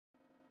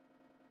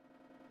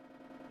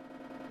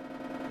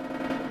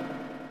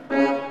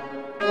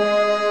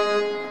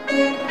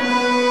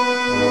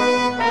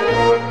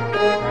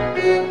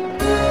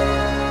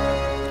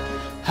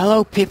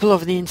people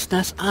of the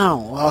internet,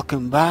 and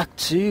welcome back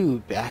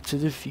to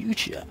the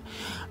Future.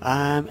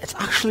 It's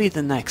actually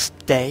the next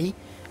day,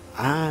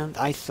 and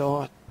I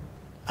thought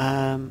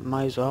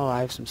might as well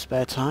I have some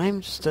spare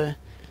time just to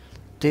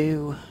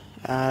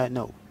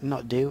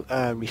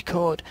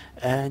record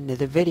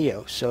another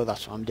video. So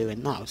that's what I'm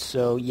doing now.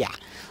 So yeah,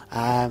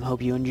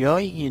 hope you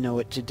enjoy. You know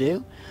what to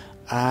do.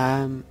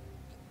 And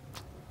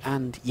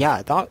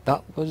yeah,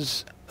 that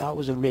was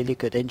a really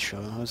good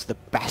intro. That was the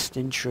best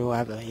intro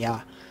ever.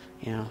 Yeah.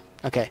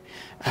 Okay.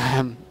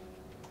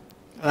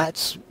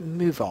 Let's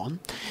move on.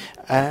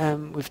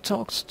 We've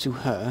talked to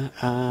her.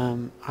 I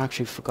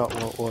actually forgot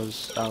what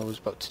was I was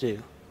about to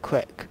do.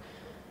 Quick.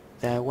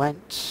 There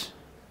went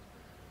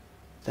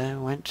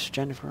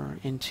Jennifer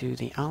into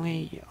the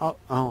alley. Oh,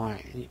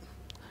 alright.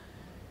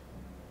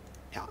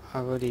 Yeah, I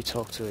already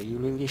talked to her. You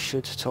really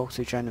should talk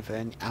to Jennifer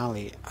in the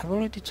alley. I've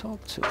already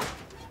talked to her.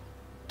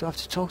 Do I have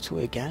to talk to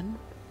her again?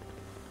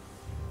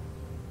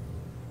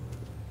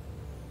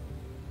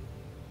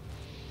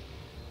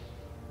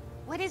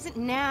 What is it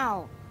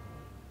now?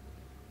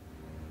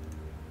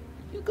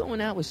 You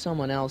going out with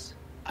someone else?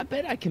 I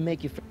bet I can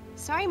make you.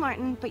 Sorry,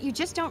 Martin, but you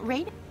just don't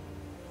rate it.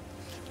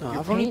 No,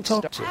 I've already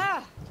talked to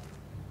her.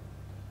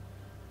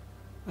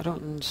 I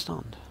don't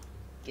understand.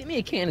 Give me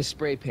a can of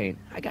spray paint.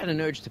 I got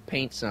an urge to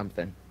paint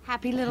something.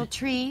 Happy little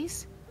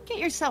trees. Get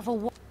yourself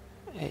a.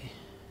 Hey.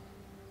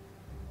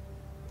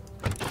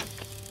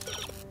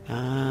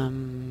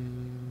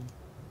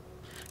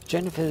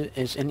 Jennifer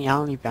is in the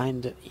alley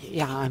behind it.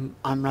 Yeah,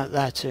 I'm right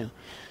there too.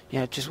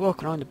 Yeah, just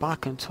walk around the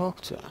back and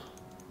talk to her.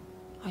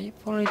 Oh, you've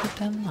already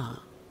done that.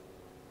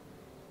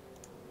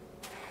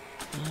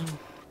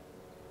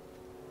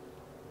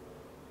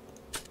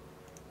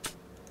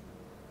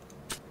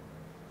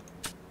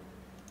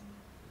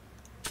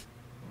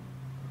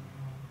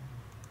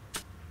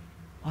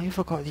 Oh, you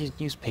forgot these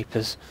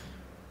newspapers.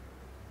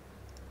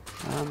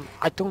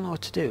 I don't know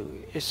what to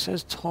do. It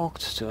says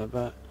talked to her,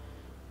 but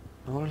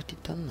I've already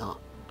done that.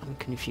 I'm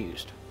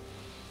confused.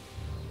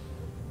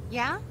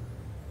 Yeah?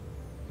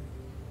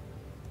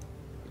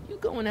 You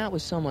going out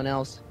with someone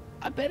else?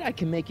 I bet I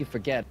can make you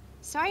forget.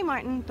 Sorry,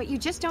 Martin, but you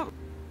just don't.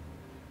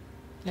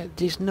 Yeah,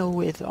 there's no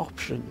other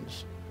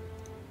options.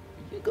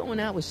 You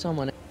going out with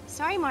someone else?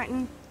 Sorry,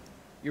 Martin.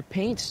 Your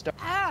paint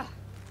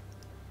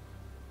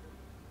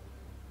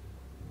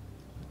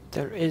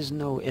There is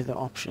no other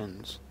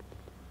options.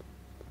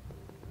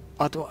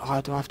 Or do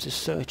I have to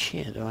search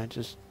here? Do I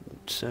just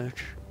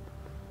search?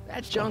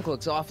 That junk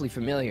looks awfully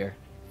familiar.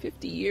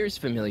 50 years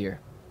familiar.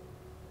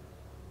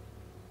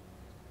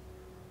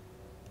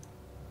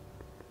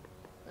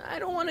 I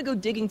don't want to go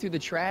digging through the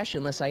trash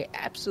unless I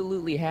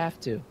absolutely have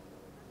to.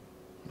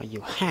 Well,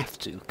 you have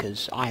to,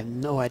 because I have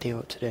no idea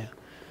what to do.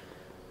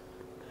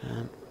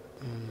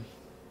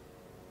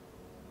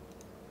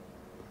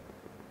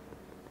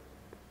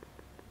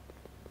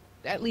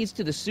 That leads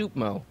to the soup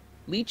mo.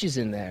 Leech is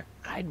in there.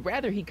 I'd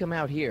rather he come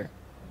out here.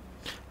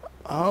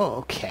 Oh,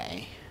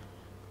 okay.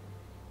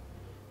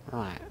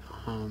 Right,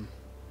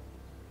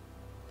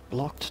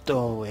 blocked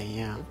doorway,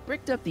 yeah. They've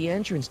bricked up the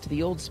entrance to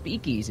the old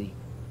speakeasy.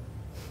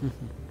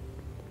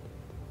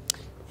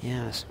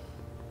 Yes.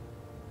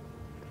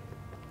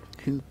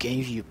 Who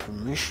gave you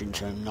permission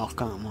to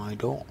knock on my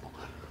door?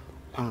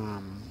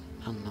 I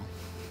don't know.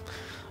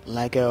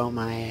 Lego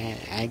my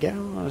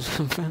ego or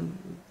something?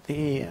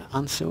 The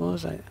answer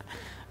was? I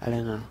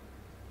don't know.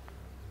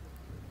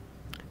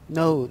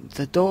 No,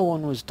 the door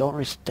one was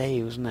Doris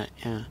Day, wasn't it?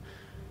 Yeah.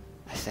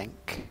 I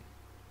think.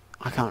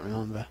 I can't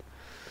remember.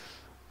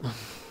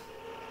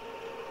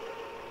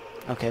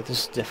 Okay,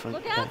 this is different.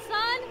 Look out,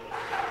 son!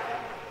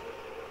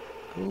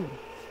 Ooh.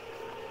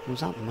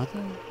 Was that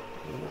Mother?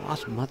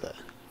 That's Mother.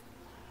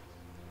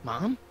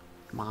 Mom?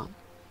 Mom.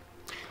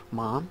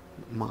 Mom.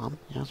 Mom.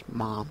 Yes,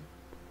 Mom.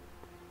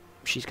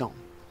 She's gone.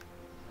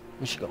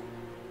 Where'd she go?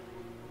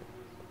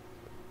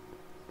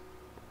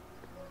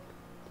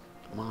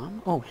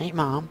 Mom? Oh, hey,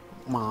 Mom.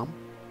 Mom.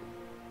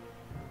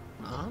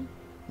 Mom?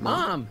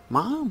 Mom.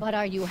 Mom. But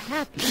are you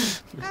happy?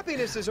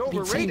 Happiness is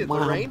overrated,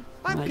 Mom. Lorraine.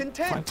 I'm like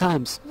content. 5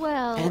 times.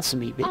 Well, Answer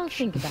me, bitch. I'll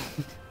think about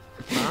it.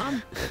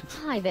 Mom?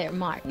 Hi there,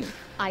 Martin.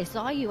 I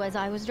saw you as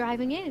I was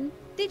driving in.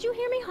 Did you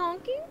hear me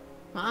honking?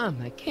 Mom,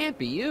 that can't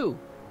be you.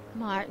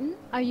 Martin,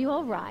 are you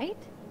all right?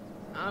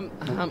 I'm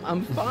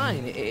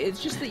fine.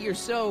 It's just that you're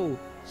so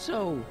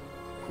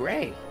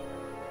gray.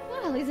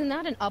 Well, isn't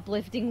that an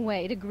uplifting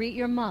way to greet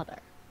your mother?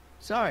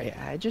 Sorry,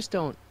 I just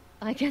don't...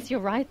 I guess you're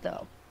right,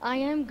 though. I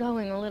am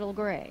going a little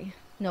gray.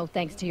 No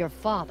thanks to your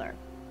father.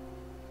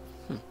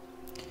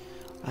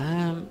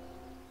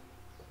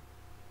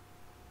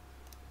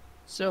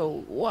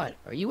 So, what?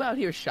 Are you out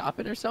here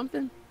shopping or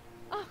something?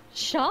 Oh,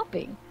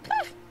 shopping?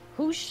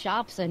 Who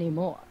shops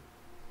anymore?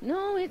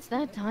 No, it's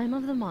that time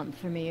of the month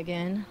for me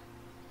again.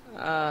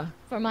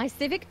 For my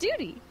civic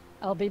duty.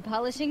 I'll be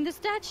polishing the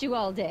statue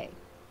all day.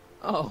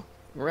 Oh,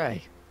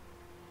 right.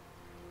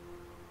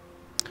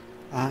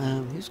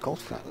 Who's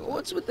golf cart?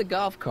 What's with the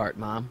golf cart,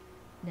 Mom?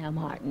 Now,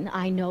 Martin,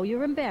 I know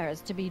you're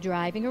embarrassed to be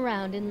driving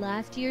around in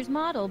last year's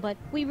model, but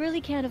we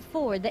really can't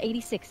afford the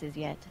 86s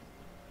yet.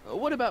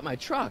 What about my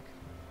truck?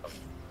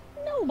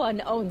 No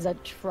one owns a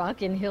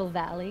truck in Hill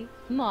Valley.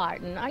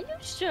 Martin, are you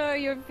sure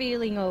you're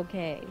feeling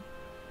okay?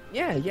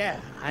 Yeah.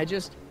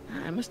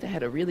 I must have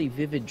had a really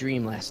vivid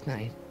dream last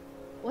night.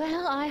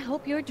 Well, I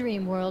hope your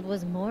dream world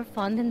was more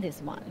fun than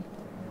this one.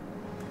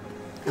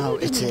 Oh,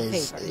 Can you it do me a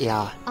is. favor?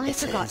 Yeah, I it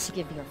forgot is. to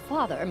give your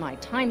father my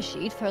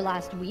timesheet for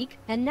last week,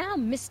 and now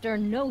Mr.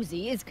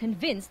 Nosy is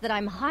convinced that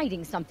I'm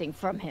hiding something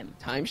from him.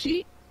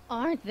 Timesheet?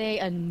 Aren't they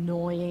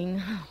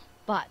annoying?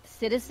 But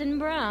Citizen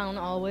Brown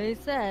always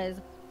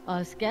says,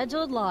 a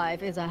scheduled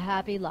life is a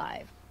happy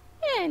life.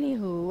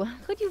 Anywho,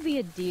 could you be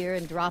a dear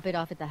and drop it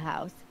off at the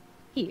house?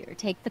 Here,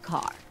 take the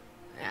car.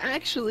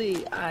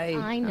 Actually,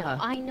 I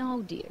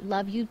know, dear.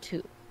 Love you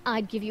too.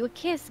 I'd give you a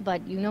kiss,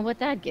 but you know what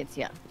that gets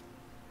you.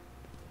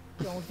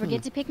 Don't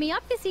forget to pick me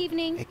up this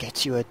evening. It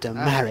gets you a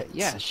demerit.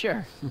 Yeah,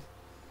 sure.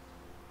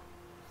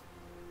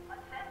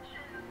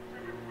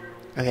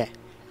 Okay.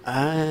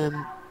 I'll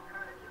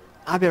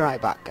be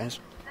right back, guys.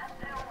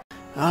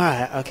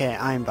 Alright, okay,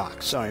 I'm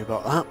back. Sorry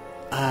about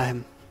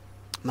that.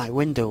 My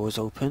window was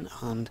open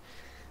and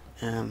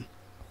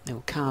there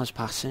were cars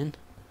passing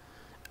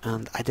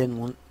and I didn't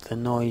want the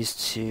noise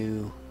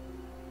to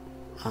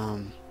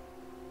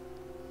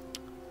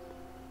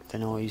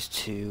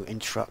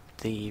interrupt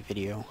the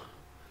video.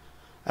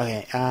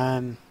 Okay,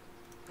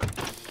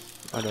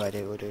 what do I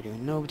do?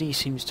 Nobody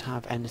seems to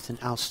have anything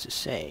else to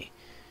say.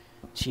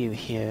 It's you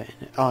here.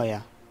 Oh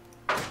yeah,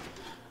 I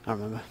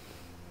remember.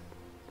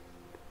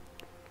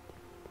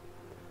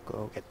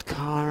 Go get the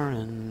car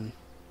and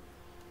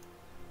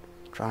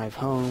drive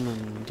home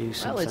and do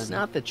something. Well, it's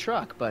not the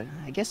truck, but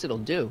I guess it'll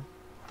do.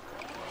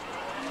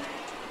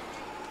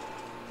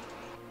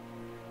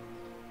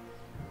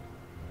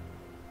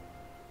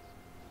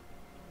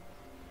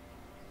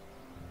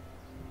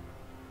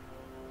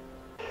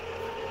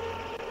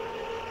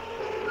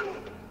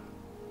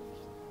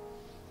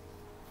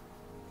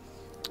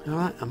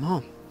 Alright, I'm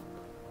home.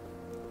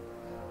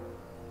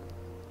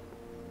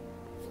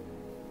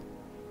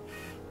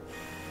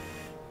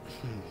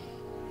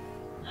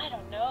 I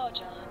don't know,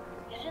 John.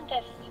 Isn't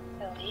this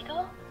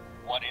illegal?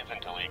 What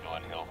isn't illegal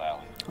in Hill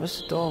Valley?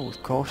 What's the door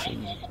with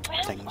caution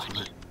things on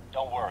it?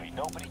 Don't worry,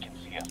 nobody can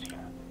see us here.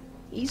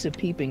 He's a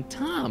peeping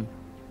Tom.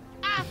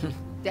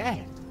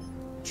 Dad.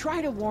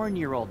 Try to warn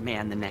your old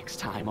man the next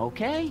time,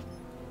 okay?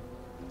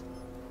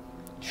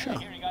 Sure. I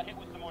hear you got hit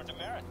with some more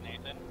demerits,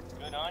 Nathan.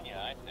 Good on you,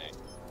 I say.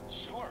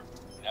 Sure.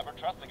 Never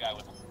trust a guy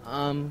with...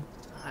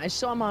 I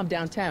saw Mom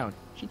downtown.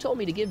 She told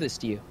me to give this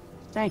to you.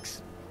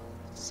 Thanks.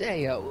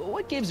 Say,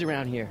 what gives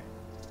around here?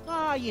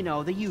 You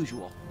know, the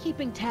usual.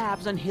 Keeping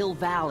tabs on Hill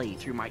Valley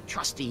through my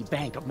trusty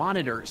bank of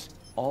monitors.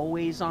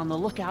 Always on the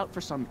lookout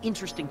for some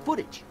interesting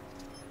footage.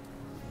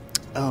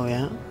 Oh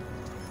yeah?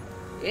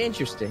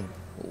 Interesting.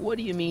 What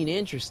do you mean,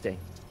 interesting?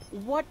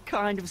 What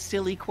kind of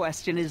silly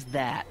question is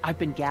that? I've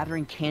been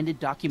gathering candid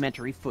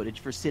documentary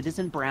footage for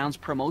Citizen Brown's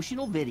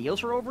promotional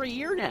videos for over a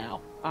year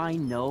now. I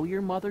know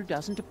your mother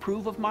doesn't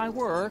approve of my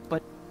work,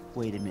 but...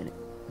 Wait a minute.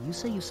 You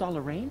say you saw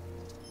Lorraine?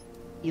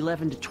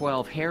 11 to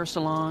 12 hair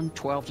salon,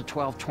 12 to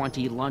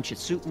 12:20 lunch at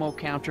soup mo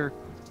counter,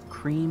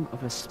 cream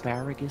of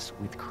asparagus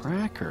with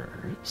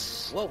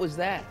crackers. What was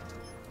that?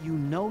 You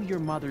know your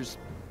mother's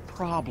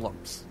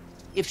problems.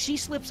 If she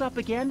slips up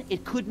again,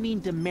 it could mean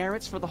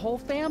demerits for the whole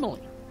family.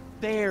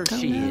 There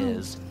she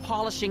is,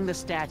 polishing the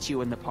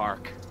statue in the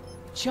park.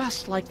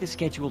 Just like the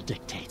schedule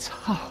dictates.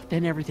 Oh,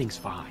 then everything's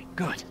fine.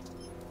 Good.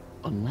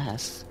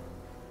 Unless...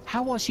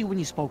 How was she when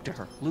you spoke to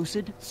her?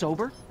 Lucid?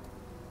 Sober?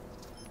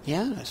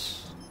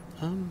 Yes.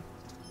 I'm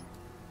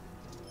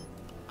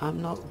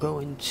not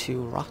going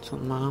to rattle,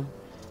 Mom.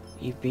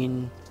 You've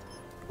been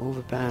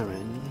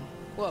overbearing.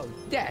 Whoa,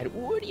 Dad,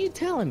 what are you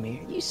telling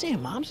me? Are you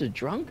saying Mom's a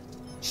drunk?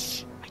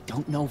 Shh. I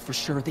don't know for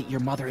sure that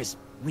your mother has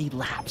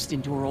relapsed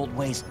into her old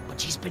ways,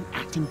 but she's been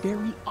acting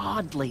very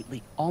odd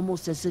lately,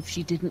 almost as if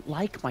she didn't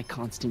like my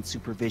constant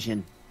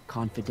supervision.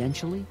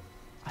 Confidentially,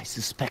 I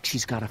suspect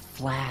she's got a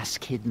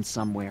flask hidden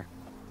somewhere.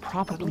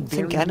 Probably I don't think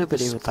very near the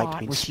anybody would like spot to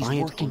be where she's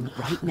spied working on.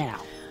 right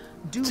now.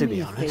 Do To me be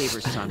a honest.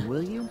 favor, son,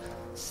 will you?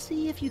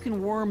 See if you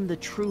can worm the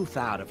truth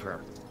out of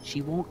her.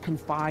 She won't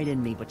confide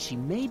in me, but she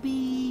may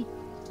be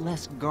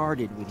less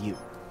guarded with you.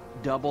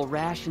 Double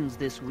rations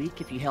this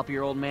week if you help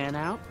your old man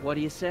out. What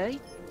do you say?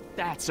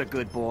 That's a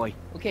good boy.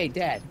 Okay,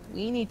 Dad,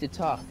 we need to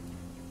talk.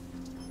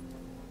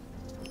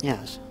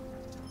 Yes.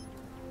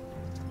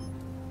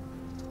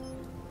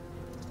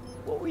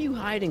 What were you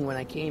hiding when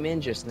I came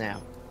in just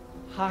now?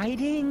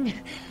 Hiding?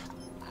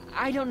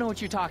 I don't know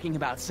what you're talking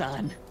about,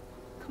 son.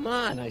 Come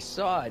on, I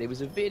saw it. It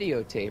was a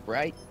videotape,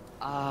 right?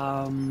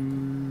 I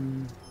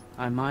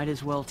might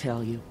as well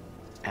tell you.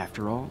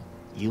 After all,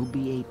 you'll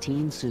be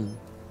 18 soon.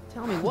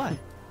 Tell me what?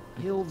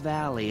 Hill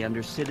Valley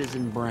under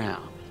Citizen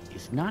Brown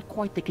is not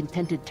quite the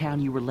contented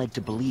town you were led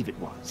to believe it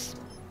was.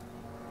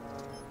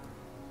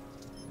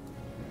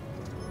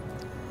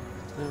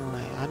 No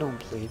way, I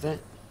don't believe it.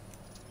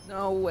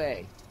 No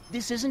way.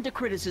 This isn't a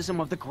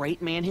criticism of the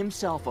great man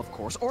himself, of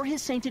course, or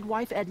his sainted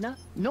wife, Edna.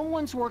 No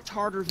one's worked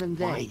harder than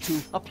they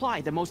to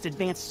apply the most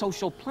advanced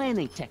social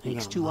planning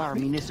techniques to our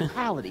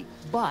municipality.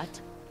 But...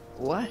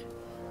 What?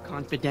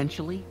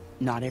 Confidentially,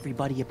 not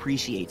everybody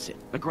appreciates it.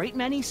 A great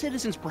many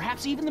citizens,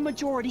 perhaps even the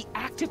majority,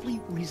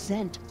 actively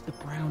resent the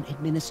Brown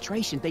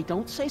administration. They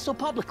don't say so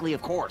publicly,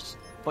 of course.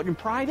 But in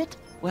private,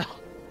 well,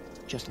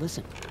 just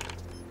listen.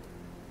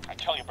 I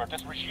tell you, Bert,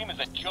 this regime is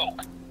a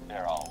joke.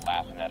 They're all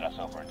laughing at us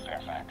over in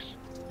Fairfax.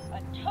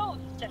 A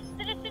toast to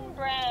Citizen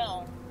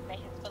Brown. May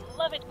his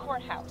beloved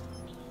courthouse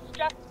be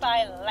struck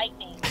by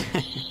lightning.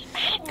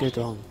 Good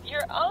on.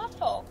 You're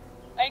awful.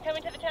 Are you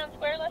coming to the town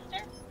square,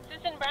 Lester?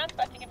 Citizen Brown's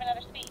about to give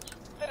another speech.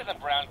 Citizen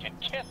Brown can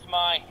kiss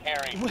my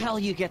hairy... Well,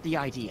 you get the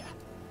idea.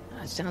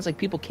 It sounds like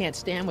people can't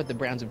stand what the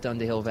Browns have done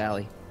to Hill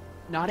Valley.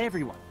 Not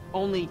everyone.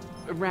 Only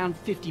around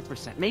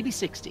 50%, maybe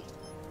 60.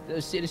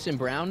 Does Citizen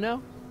Brown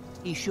know?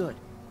 He should.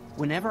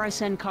 Whenever I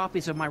send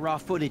copies of my raw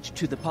footage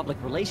to the Public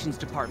Relations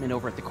Department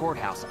over at the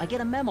courthouse, I get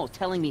a memo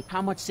telling me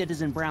how much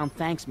Citizen Brown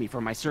thanks me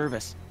for my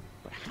service.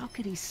 But how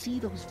could he see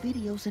those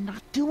videos and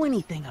not do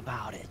anything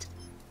about it?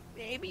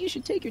 Maybe you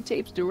should take your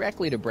tapes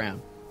directly to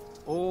Brown.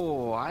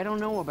 Oh, I don't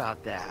know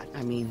about that.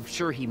 I mean,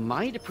 sure, he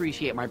might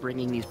appreciate my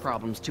bringing these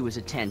problems to his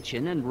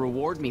attention and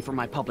reward me for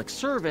my public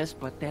service,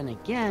 but then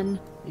again,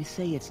 they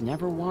say it's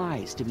never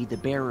wise to be the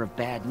bearer of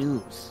bad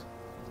news.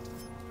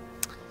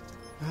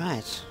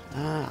 Right,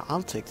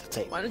 I'll take the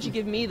tape. Why don't you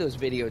give me those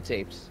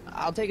videotapes?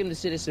 I'll take them to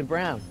Citizen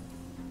Brown.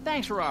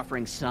 Thanks for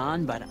offering,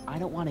 son, but I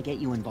don't want to get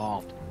you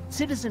involved.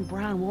 Citizen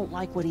Brown won't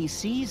like what he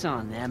sees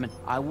on them, and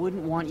I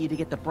wouldn't want you to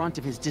get the brunt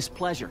of his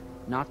displeasure,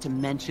 not to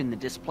mention the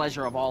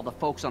displeasure of all the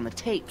folks on the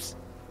tapes.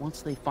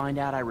 Once they find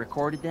out I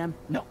recorded them,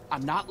 no,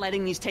 I'm not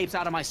letting these tapes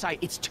out of my sight.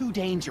 It's too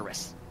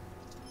dangerous.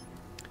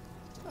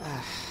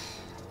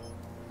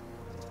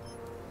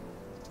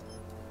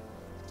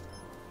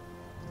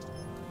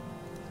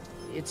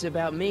 It's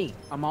about me.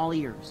 I'm all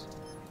ears.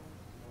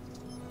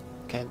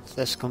 Okay,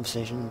 this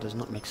conversation does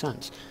not make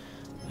sense.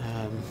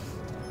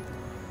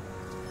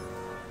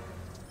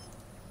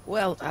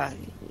 Well,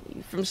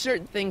 from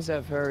certain things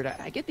I've heard,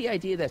 I get the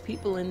idea that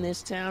people in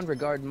this town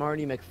regard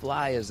Marty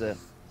McFly as a...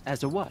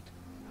 As a what?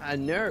 A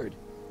nerd.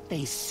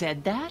 They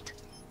said that?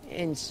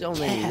 In so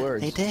many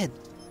words. They did.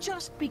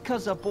 Just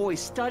because a boy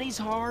studies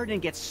hard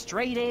and gets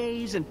straight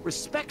A's and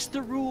respects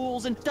the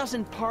rules and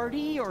doesn't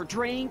party or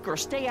drink or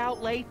stay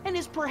out late and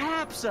is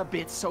perhaps a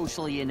bit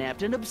socially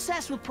inept and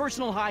obsessed with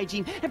personal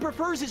hygiene and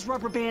prefers his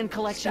rubber band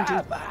collection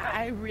Stop. to...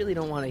 I really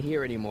don't want to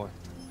hear anymore.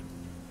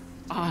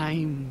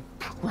 I'm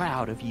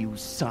proud of you,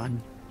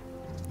 son.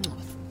 Oh,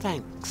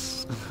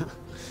 thanks.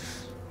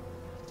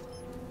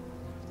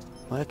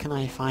 Where can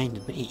I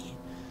find me?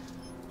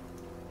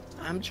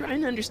 I'm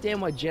trying to understand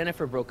why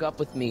Jennifer broke up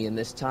with me in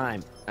this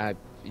time.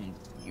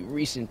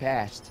 Recent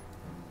past.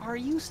 Are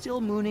you still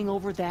mooning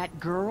over that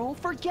girl?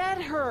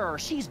 Forget her!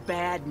 She's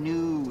bad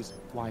news.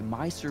 Why,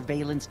 my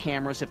surveillance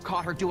cameras have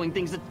caught her doing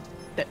things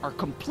that are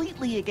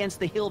completely against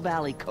the Hill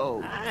Valley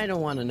Code. I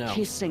don't want to know.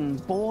 Kissing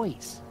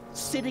boys.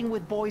 Sitting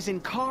with boys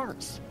in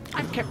cars.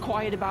 I've kept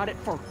quiet about it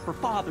for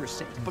father's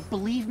sake, but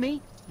believe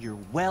me, you're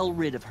well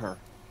rid of her.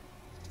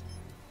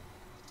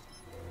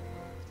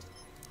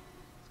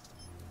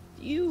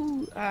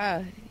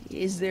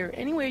 Is there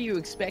anywhere you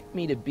expect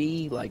me to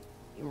be, like,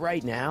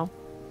 right now?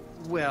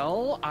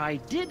 Well, I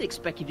did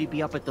expect you to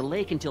be up at the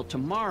lake until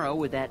tomorrow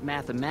with that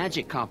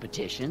math-magic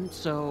competition,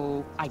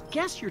 so I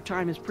guess your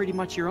time is pretty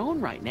much your own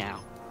right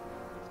now.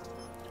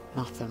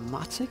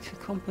 Mathematic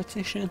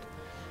competition?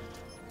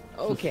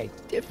 Okay,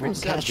 different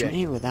Don't catch subject.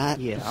 me with that.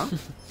 Yeah?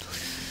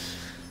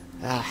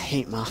 I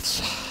hate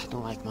maths.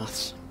 Don't like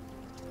maths.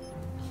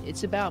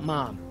 It's about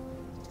Mom.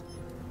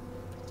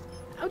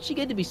 How'd she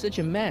get to be such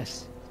a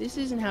mess? This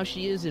isn't how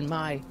she is in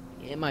my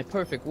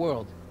perfect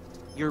world.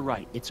 You're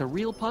right, it's a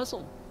real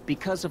puzzle.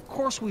 Because of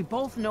course we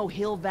both know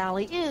Hill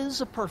Valley is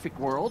a perfect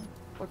world,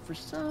 but for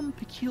some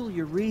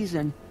peculiar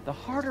reason, the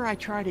harder I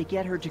try to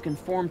get her to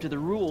conform to the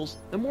rules,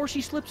 the more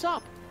she slips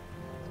up.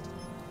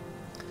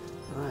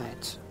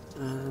 Right.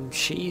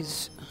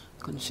 She's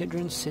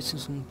considering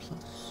Citizen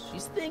Plus.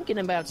 She's thinking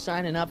about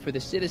signing up for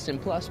the Citizen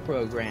Plus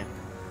program.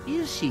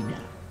 Is she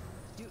now?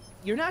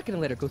 You're not going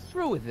to let her go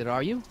through with it,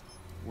 are you?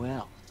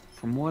 Well,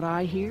 from what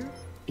I hear,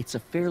 it's a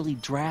fairly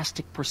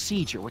drastic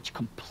procedure which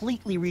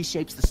completely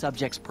reshapes the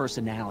subject's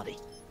personality.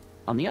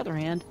 On the other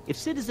hand, if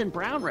Citizen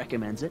Brown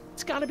recommends it,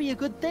 it's gotta be a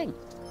good thing.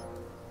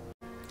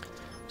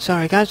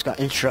 Sorry guys, got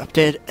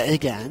interrupted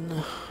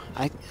again.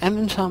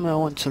 Every time I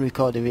want to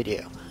record a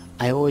video,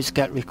 I always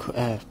get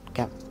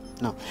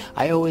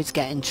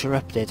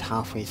interrupted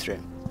halfway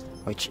through,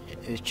 which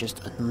is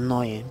just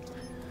annoying.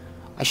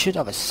 I should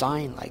have a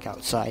sign like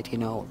outside, you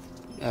know,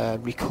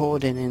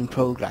 recording in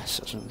progress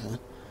or something.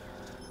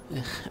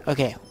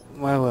 Okay,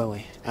 where were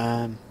we?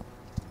 Don't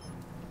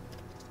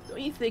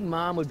you think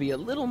Mom would be a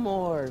little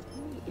more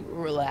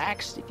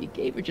relaxed if you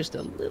gave her just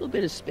a little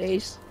bit of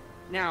space?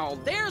 Now,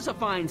 there's a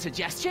fine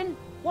suggestion.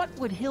 What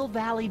would Hill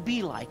Valley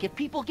be like if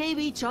people gave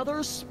each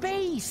other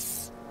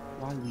space?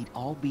 Why, we we'd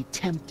all be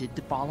tempted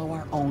to follow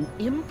our own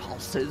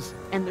impulses,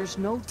 and there's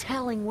no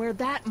telling where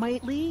that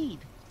might lead.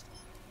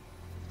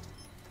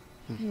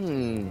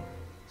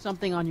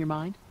 Something on your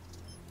mind?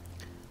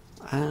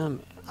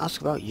 Ask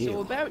about you.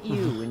 So about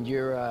you and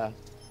your,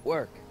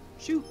 work.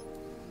 Shoot.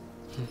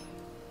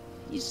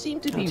 You seem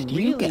to How be did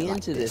you get really like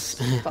into this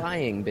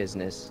spying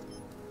business.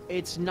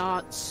 It's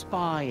not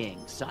spying,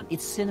 son.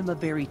 It's cinema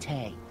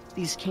verite.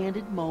 These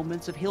candid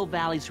moments of Hill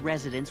Valley's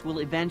residents will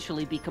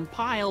eventually be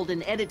compiled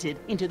and edited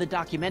into the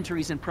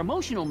documentaries and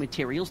promotional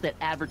materials that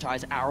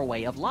advertise our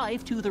way of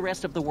life to the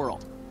rest of the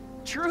world.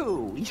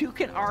 True, you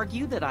can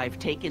argue that I've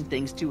taken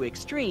things to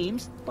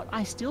extremes, but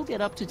I still get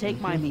up to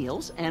take my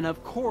meals, and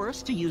of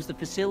course to use the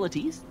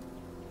facilities.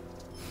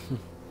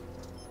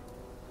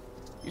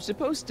 You're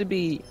supposed to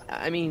be...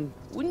 I mean,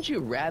 wouldn't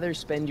you rather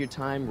spend your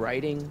time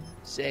writing,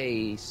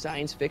 say,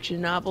 science fiction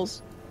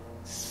novels?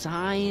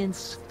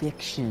 Science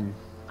fiction.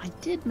 I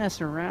did mess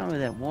around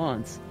with it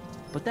once,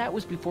 but that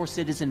was before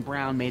Citizen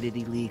Brown made it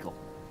illegal.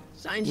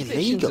 Science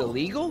fiction's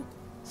illegal?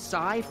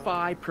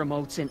 Sci-fi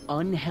promotes an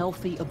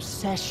unhealthy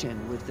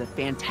obsession with the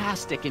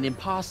fantastic and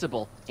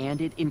impossible, and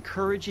it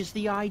encourages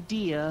the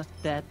idea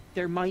that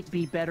there might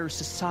be better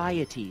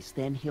societies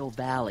than Hill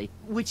Valley,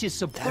 which is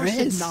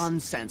subversive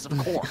nonsense, of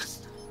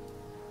course.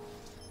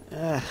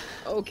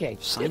 Okay,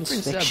 Science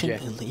different fiction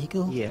subject.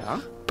 illegal?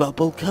 Yeah?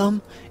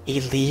 Bubblegum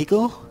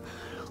illegal?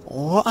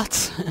 What?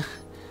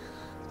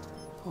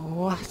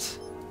 What?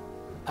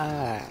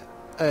 I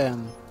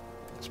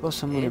suppose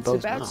someone we It's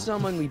both about know.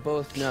 someone we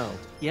both know.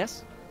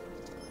 Yes?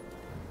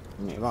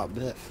 Yeah, about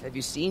Biff. Have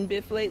you seen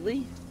Biff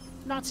lately?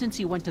 Not since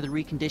he went to the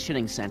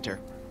reconditioning center.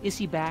 Is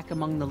he back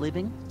among the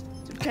living?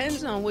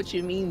 Depends on what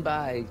you mean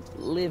by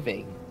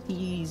living.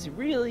 He's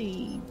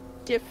really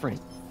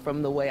different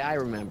from the way I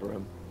remember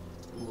him.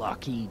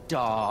 Lucky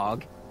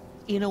dog.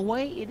 In a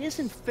way, it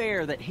isn't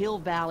fair that Hill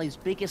Valley's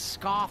biggest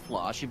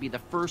scofflaw should be the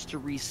first to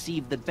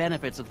receive the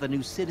benefits of the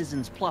new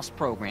Citizens Plus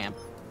program.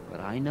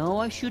 But I know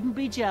I shouldn't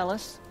be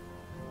jealous.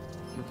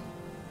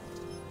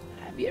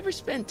 Have you ever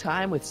spent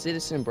time with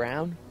Citizen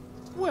Brown?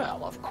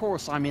 Well, of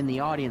course I'm in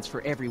the audience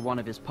for every one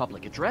of his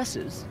public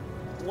addresses.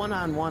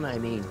 One-on-one, I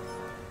mean.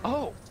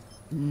 Oh,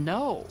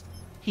 no.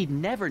 He'd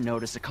never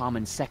notice a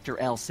common Sector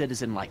L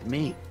citizen like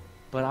me.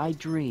 But I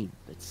dream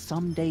that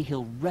someday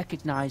he'll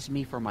recognize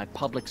me for my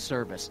public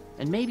service,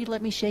 and maybe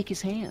let me shake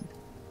his hand.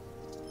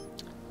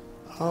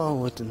 Oh,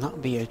 would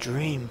not be a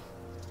dream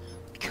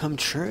come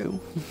true?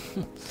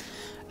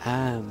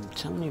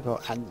 Tell me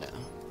about Edna.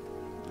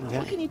 Okay.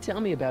 What can you tell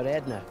me about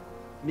Edna?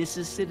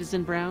 Mrs.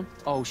 Citizen Brown?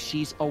 Oh,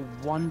 she's a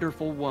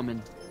wonderful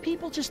woman.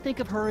 People just think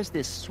of her as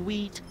this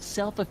sweet,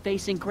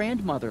 self-effacing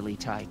grandmotherly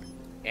type.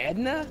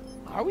 Edna?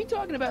 Are we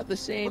talking about the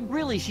same... But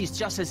really, she's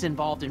just as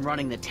involved in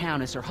running the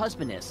town as her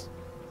husband is.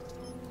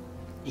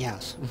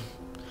 Yes.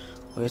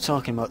 We're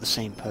talking about the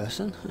same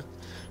person.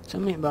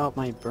 Tell me about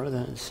my brother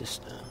and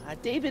sister.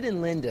 David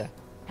and Linda.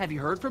 Have you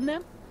heard from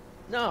them?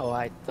 No,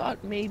 I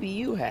thought maybe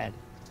you had.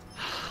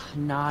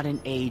 Not in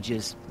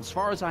ages. As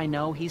far as I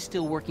know, he's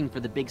still working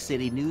for the big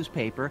city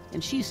newspaper,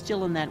 and she's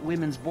still in that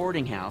women's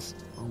boarding house.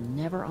 I'll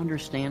never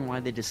understand why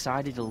they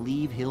decided to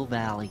leave Hill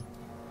Valley.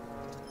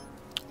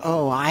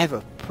 Oh, I have a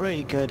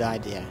pretty good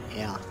idea,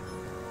 yeah.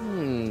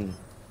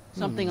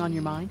 Something on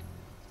your mind?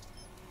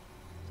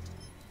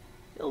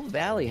 Hill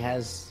Valley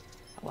has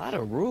a lot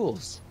of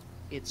rules.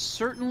 It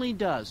certainly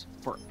does,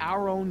 for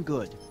our own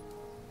good.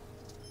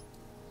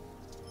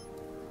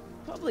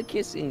 Public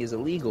kissing is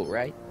illegal,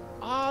 right?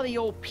 Ah, the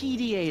old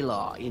PDA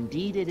law.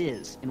 Indeed it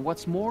is. And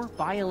what's more,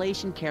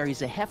 violation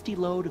carries a hefty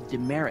load of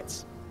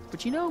demerits.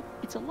 But you know,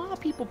 it's a law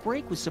people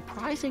break with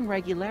surprising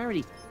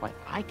regularity. Why,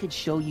 I could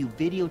show you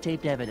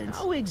videotaped evidence.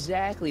 How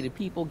exactly do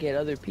people get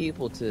other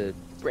people to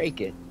break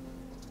it?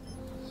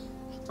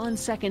 On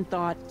second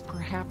thought,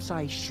 perhaps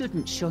I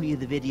shouldn't show you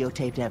the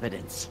videotaped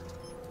evidence.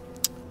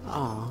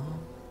 Aww.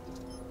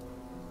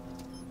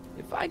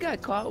 If I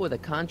got caught with a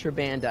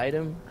contraband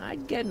item,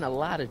 I'd get in a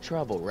lot of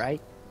trouble, right?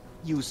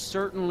 You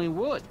certainly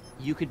would.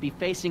 You could be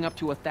facing up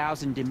to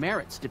 1,000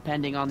 demerits,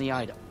 depending on the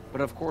item.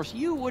 But of course,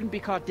 you wouldn't be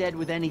caught dead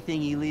with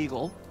anything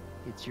illegal.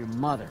 It's your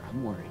mother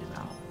I'm worried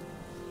about.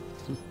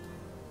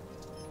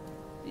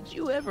 Did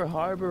you ever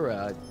harbor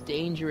a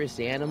dangerous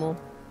animal?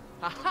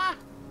 Aha!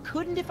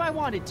 Couldn't if I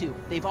wanted to.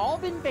 They've all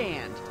been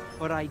banned.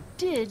 But I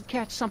did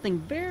catch something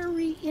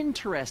very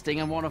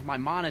interesting on one of my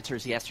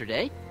monitors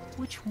yesterday.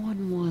 Which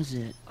one was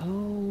it?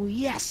 Oh,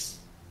 yes!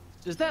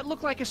 Does that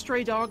look like a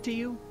stray dog to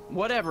you?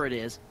 Whatever it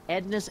is,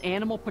 Edna's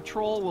Animal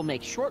Patrol will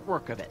make short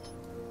work of it.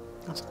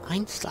 That's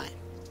Einstein.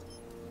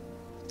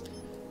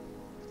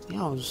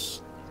 Yeah, I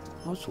was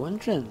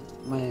wondering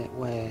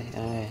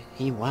where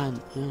he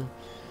went.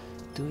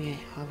 Do we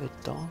have a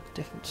dog?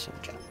 Different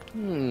subject.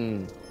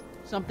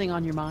 Something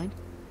on your mind?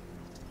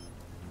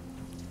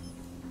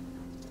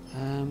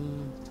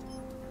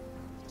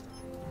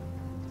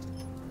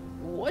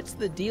 What's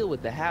the deal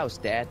with the house,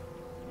 Dad?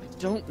 I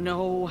don't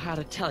know how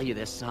to tell you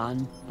this,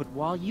 son, but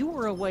while you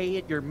were away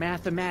at your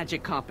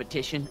Mathemagic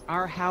competition,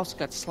 our house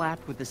got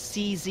slapped with a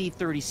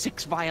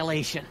CZ-36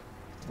 violation.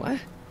 What?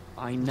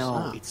 I know,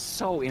 What's that? it's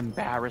so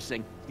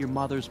embarrassing. Your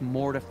mother's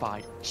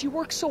mortified. She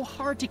works so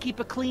hard to keep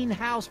a clean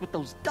house, but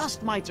those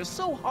dust mites are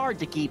so hard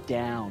to keep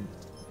down.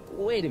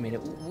 Wait a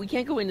minute, we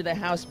can't go into the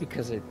house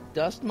because of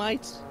dust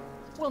mites?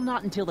 Well,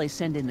 not until they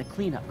send in the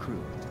cleanup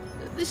crew.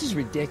 This is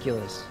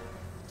ridiculous.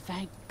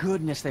 Thank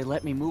goodness they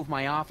let me move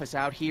my office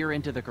out here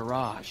into the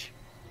garage.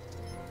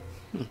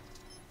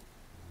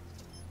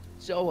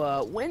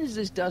 So, when is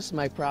this dust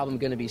mite problem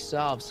gonna be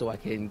solved so I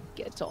can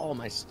get to all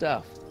my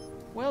stuff?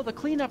 Well, the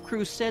cleanup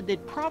crew said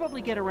they'd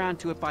probably get around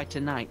to it by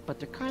tonight, but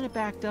they're kind of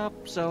backed up,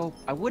 so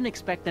I wouldn't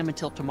expect them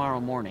until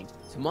tomorrow morning.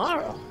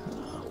 Tomorrow?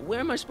 Where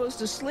am I supposed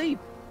to sleep?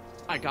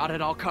 I got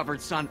it all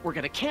covered, son. We're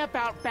gonna camp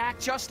out back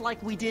just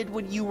like we did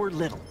when you were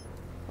little.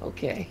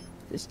 Okay,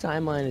 this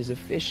timeline is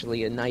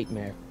officially a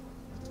nightmare.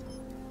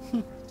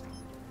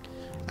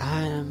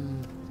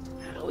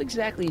 How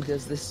exactly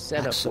does this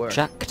setup work?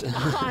 Subtract.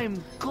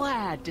 I'm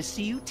glad to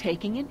see you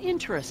taking an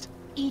interest.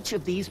 Each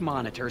of these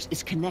monitors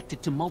is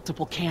connected to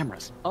multiple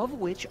cameras, of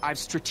which I've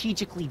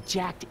strategically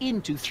jacked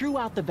into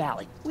throughout the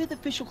valley, with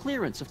official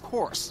clearance, of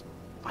course.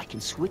 I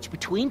can switch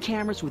between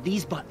cameras with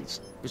these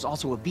buttons. There's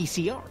also a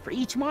VCR for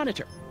each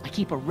monitor. I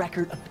keep a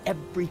record of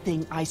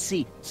everything I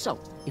see, so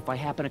if I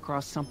happen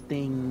across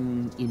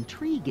something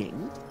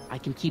intriguing, I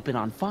can keep it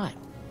on file.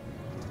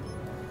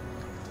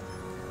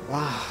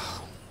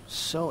 Wow,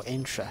 so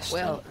interesting.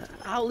 Well,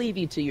 I'll leave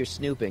you to your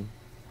snooping.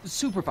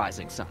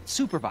 Supervising, son,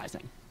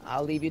 supervising.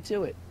 I'll leave you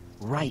to it.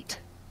 Right.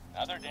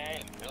 Another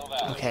day in Hill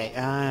Valley.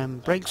 Okay,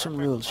 break some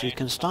rules. You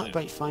can start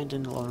by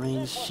finding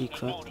Lorraine's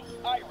secret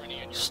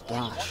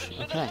stash.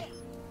 Okay.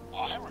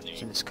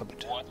 It's in this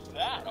cupboard. What's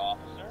that,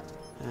 officer?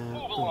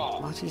 Oh,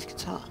 Marty's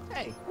guitar.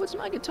 Hey, what's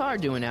my guitar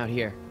doing out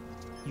here?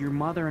 Your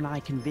mother and I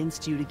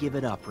convinced you to give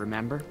it up,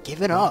 remember?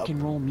 Give it up? Rock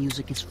and roll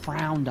music is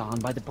frowned on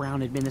by the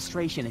Brown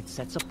administration. It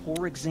sets a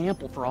poor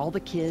example for all the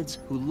kids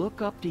who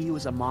look up to you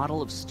as a model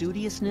of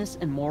studiousness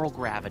and moral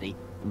gravity.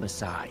 And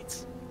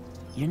besides,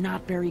 you're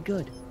not very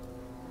good.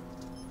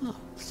 Oh,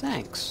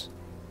 thanks.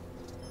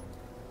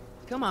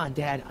 Come on,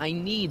 Dad, I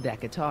need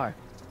that guitar.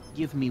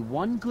 Give me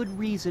one good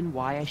reason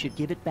why I should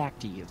give it back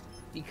to you.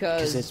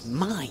 Because it's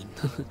mine.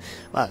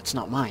 Well, it's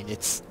not mine,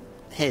 it's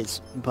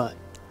his, but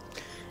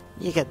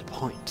you get the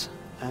point.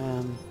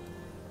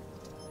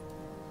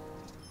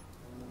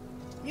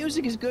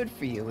 Music is good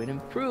for you. It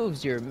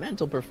improves your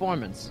mental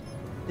performance.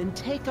 Then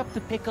take up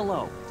the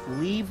piccolo.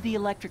 Leave the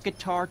electric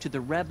guitar to the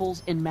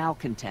rebels and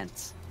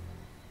malcontents.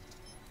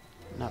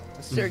 No.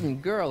 A certain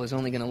girl is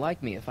only gonna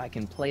like me if I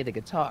can play the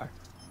guitar.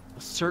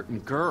 A certain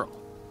girl?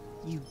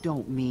 You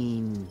don't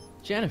mean...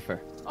 Jennifer.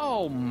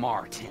 Oh,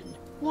 Martin.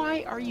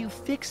 Why are you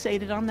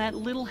fixated on that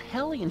little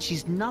hellion?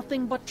 She's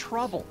nothing but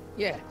trouble.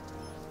 Yeah,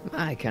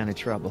 my kind of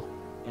trouble.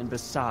 And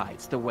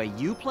besides, the way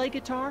you play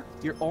guitar,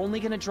 you're only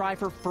gonna drive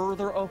her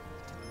further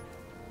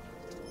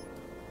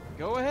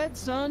Go ahead,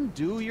 son.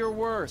 Do your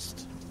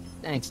worst.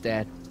 Thanks,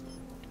 Dad.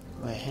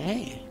 Well,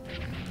 hey.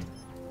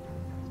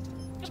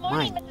 Good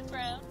morning, mine. Mrs.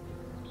 Brown.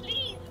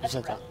 Please Is that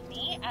address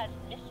me as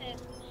Mrs.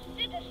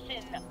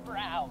 Citizen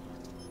Brown.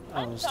 Oh,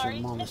 I'm it's sorry,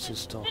 the monitor's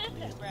Mrs. talking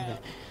Citizen here. Brown. Okay.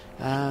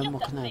 Just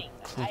What a can I thing.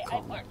 click I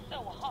on? worked so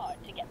hard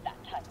to get that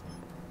title.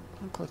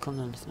 Can I click on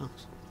anything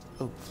else?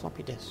 Oh,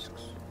 floppy disks.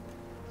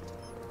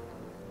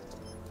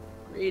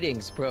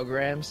 Greetings,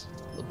 programs.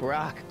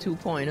 LeBrock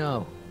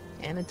 2.0.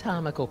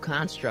 Anatomical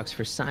constructs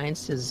for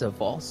sciences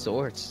of all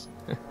sorts.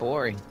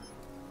 Boring.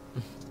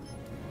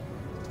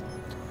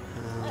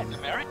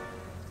 That's Mary.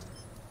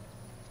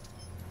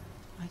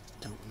 I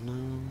don't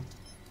know.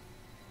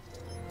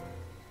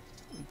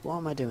 What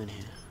am I doing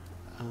here?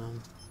 I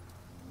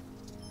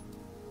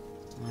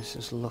was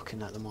just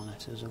looking at the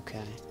monitors,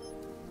 okay.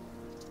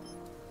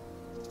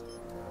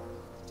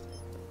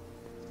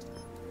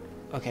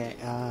 Okay,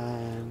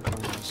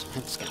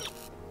 head scan.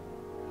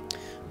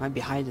 Might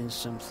be hiding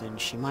something.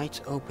 She might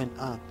open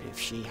up if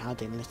she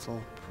had a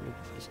little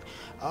proof.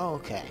 Oh,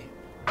 okay.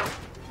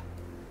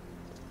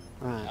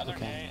 Right, Another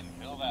okay. day in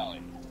Hill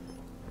Valley.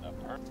 The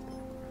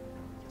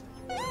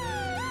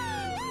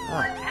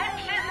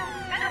Attention,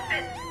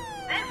 citizens!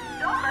 This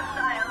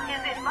domicile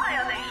is in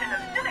violation of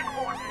Civic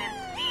Ordinance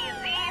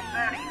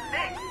CZ-36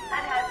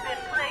 and has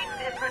been placed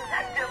in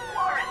protective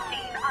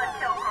quarantine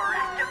until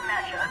corrective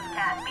measures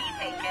can be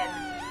taken.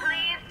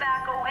 Please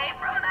back away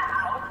from the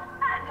house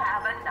and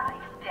have a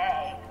nice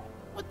day.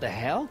 What the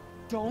hell?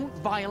 Don't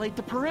violate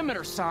the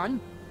perimeter, son.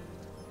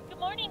 Good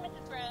morning,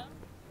 Mrs. Brown.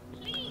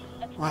 Please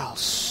address Well,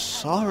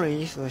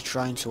 sorry for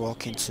trying to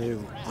walk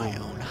into my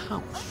own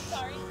house. I'm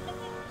sorry, Mrs.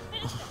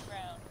 Citizen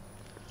Brown.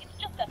 It's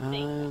just a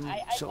thing.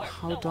 I So worked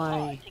how so do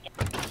hard I... to get...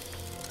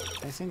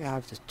 I think I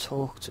have to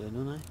talk to her,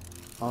 don't I?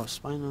 Oh,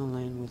 spinal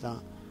lane with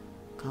that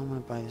camera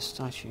by the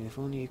statue. If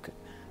only you could...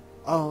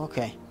 Oh,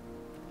 okay.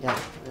 Yeah,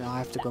 I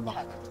have to go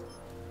back.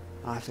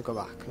 I have to go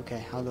back. Okay,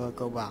 how do I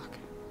go back?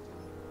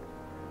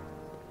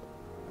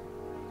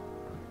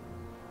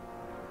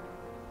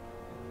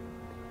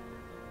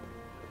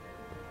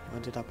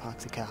 Where did I park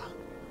the car?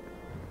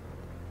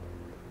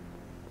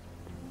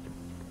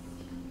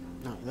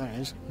 No, there it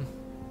is.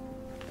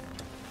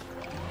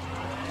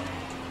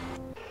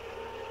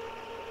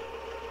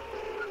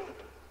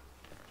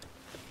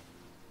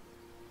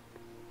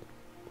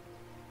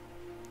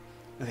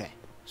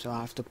 So I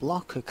have to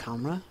block a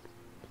camera.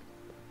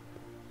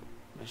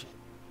 Where's it?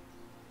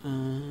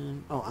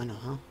 Oh, I know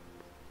how.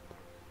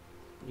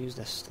 Use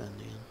this then,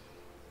 yeah.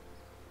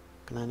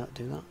 Can I not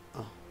do that?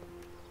 Oh.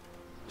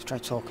 Let's try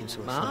talking to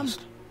her Mom?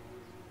 first.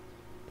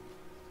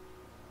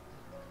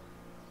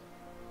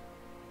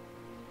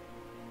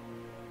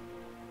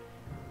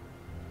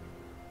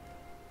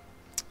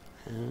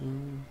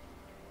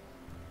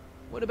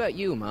 What about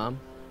you, Mom?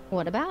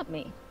 What about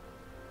me?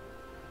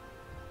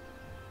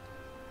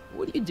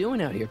 What are you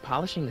doing out here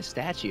polishing the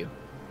statue?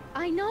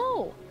 I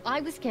know.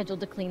 I was scheduled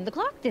to clean the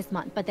clock this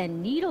month, but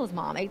then Needle's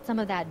mom ate some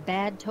of that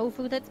bad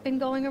tofu that's been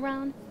going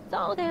around.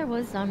 So there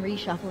was some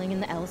reshuffling in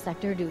the L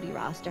sector duty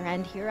roster,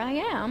 and here I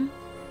am.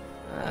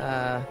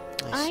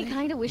 I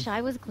kind of wish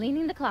I was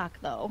cleaning the clock,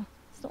 though.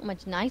 So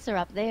much nicer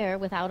up there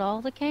without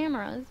all the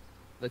cameras.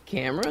 The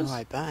cameras? Oh,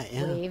 I bet,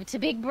 yeah. Wave to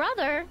Big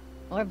Brother,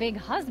 or Big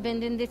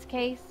Husband in this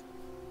case.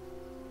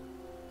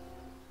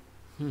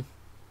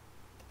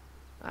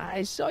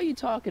 I saw you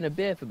talking to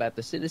Biff about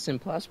the Citizen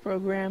Plus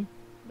program.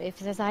 Biff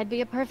says I'd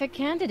be a perfect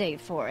candidate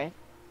for it.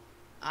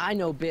 I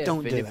know Biff, Don't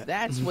and do if it.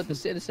 that's what the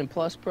Citizen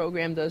Plus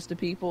program does to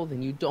people,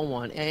 then you don't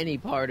want any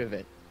part of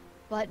it.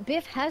 But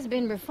Biff has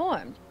been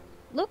reformed.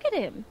 Look at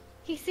him.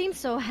 He seems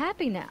so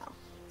happy now.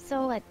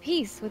 So at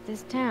peace with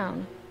this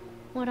town.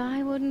 What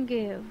I wouldn't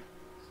give.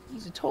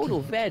 He's a total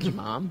veg,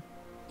 Mom.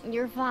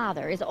 Your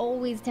father is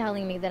always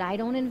telling me that I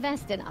don't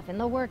invest enough in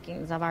the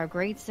workings of our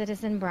great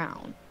citizen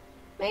Brown.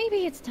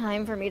 Maybe it's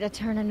time for me to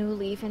turn a new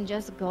leaf and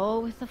just go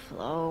with the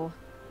flow.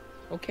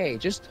 Okay,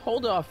 just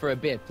hold off for a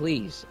bit,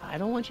 please. I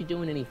don't want you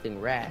doing anything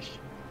rash.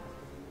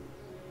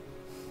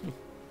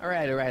 All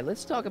right,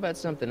 let's talk about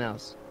something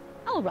else.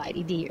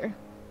 Alrighty, dear.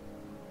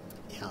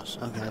 Yes,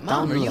 okay. Mom,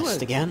 Down the are you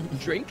list again.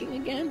 drinking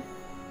again?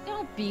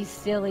 Don't be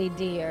silly,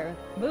 dear.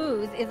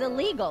 Booze is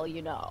illegal,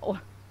 you know.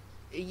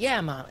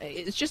 Yeah, Mom.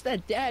 It's just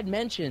that Dad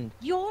mentioned...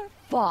 Your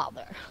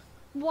father.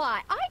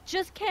 Why, I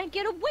just can't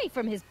get away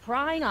from his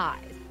prying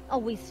eyes.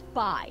 Always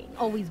spying,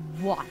 always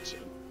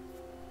watching.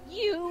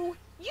 You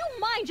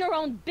mind your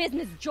own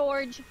business,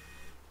 George.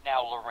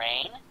 Now,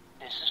 Lorraine,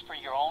 this is for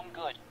your own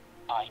good.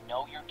 I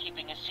know you're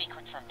keeping a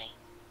secret from me.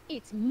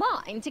 It's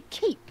mine to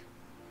keep.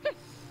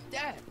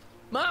 Dad!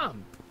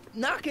 Mom!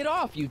 Knock it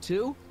off, you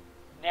two!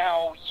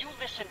 Now, you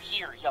listen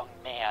here, young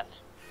man.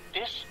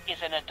 This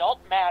is an adult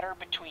matter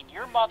between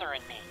your mother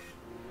and me.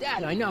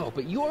 Dad, I know,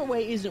 but your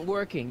way isn't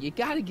working. You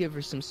gotta give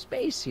her some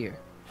space here.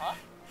 Huh?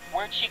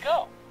 Where'd she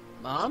go?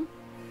 Mom?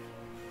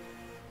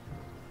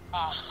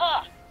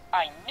 Aha!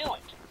 I knew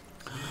it.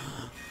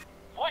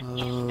 What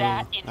is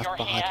that in that's your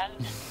bad. hand?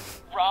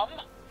 Rum?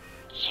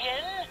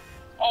 Gin?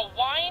 A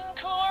wine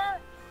cooler?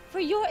 For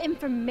your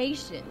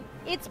information,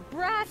 it's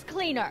brass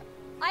cleaner.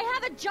 I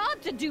have a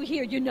job to do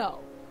here, you know.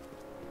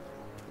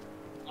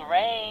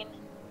 Lorraine?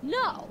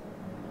 No.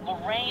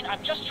 Lorraine,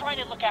 I'm just trying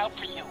to look out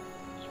for you.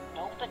 You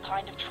know the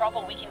kind of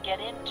trouble we can get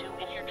into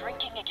if you're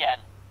drinking again.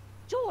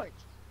 George,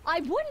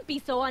 I wouldn't be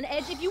so on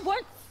edge if you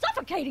weren't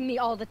suffocating me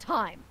all the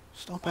time.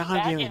 Stop Was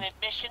behind that you. an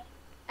admission?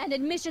 An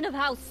admission of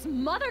how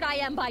smothered I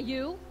am by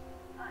you?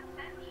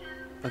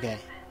 Okay.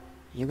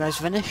 You guys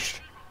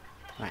finished?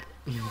 Right.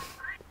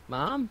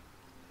 Mom?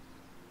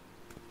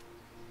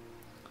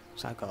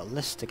 So I've got a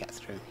list to get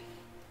through.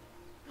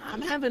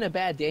 I'm having a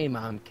bad day,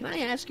 Mom. Can I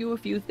ask you a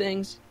few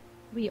things?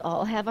 We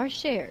all have our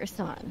share,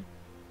 son.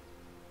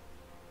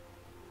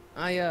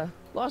 I,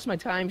 lost my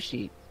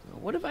timesheet.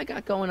 What have I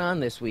got going on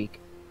this week?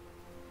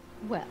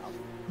 Well,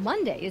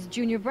 Monday is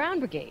Junior Brown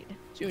Brigade.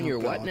 Junior Oh,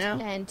 what God. now?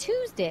 And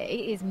Tuesday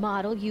is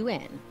Model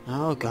UN.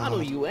 Oh, God.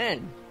 Model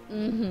UN.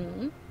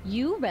 Mm-hmm.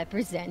 You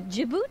represent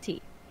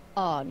Djibouti.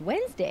 On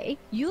Wednesday,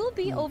 you'll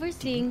be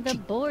overseeing the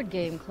board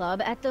game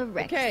club at the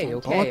rec center.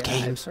 Okay, Board I've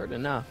games. heard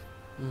enough.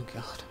 Oh,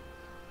 God.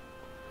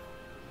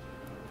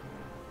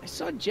 I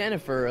saw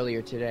Jennifer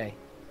earlier today.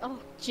 Oh,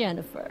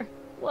 Jennifer.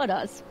 What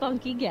a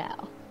spunky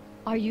gal.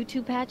 Are you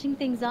two patching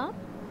things up?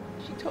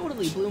 She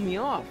totally blew me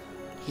off.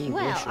 He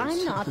Well, wishes.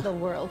 I'm not the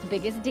world's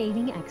biggest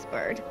dating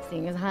expert,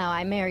 seeing as how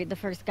I married the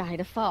first guy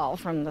to fall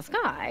from the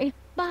sky.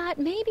 But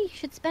maybe you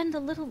should spend a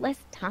little less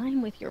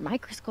time with your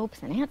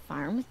microscopes and ant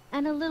farms,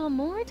 and a little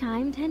more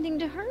time tending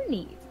to her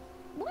needs.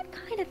 What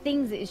kind of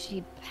things is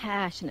she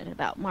passionate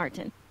about,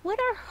 Martin? What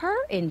are her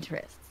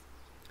interests?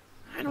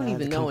 I don't even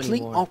the know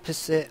complete anymore.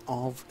 opposite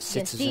of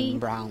Citizen see?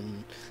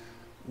 Brown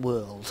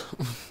world.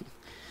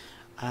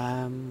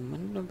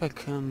 When did I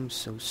become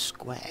so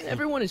square?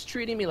 Everyone is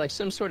treating me like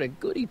some sort of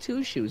goody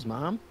two-shoes,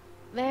 Mom.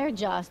 They're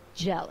just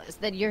jealous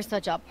that you're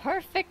such a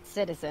perfect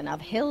citizen of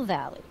Hill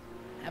Valley.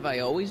 Have I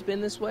always been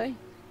this way?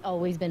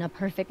 Always been a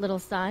perfect little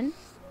son.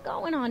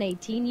 Going on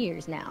 18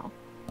 years now.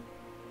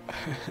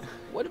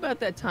 What about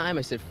that time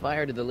I set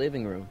fire to the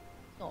living room?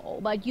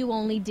 Oh, but you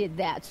only did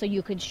that so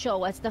you could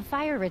show us the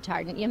fire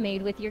retardant you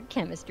made with your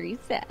chemistry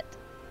set.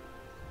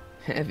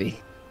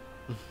 Heavy.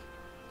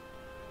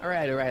 All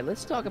right,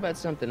 let's talk about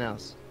something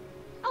else.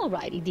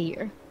 Alrighty,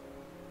 dear.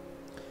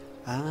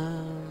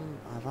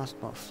 I've asked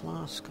about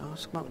Flask,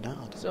 ask about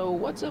Dad. So,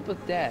 what's up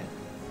with Dad?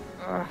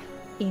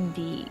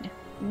 Indeed.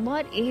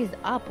 What is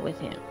up with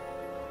him?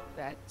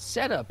 The That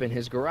setup in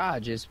his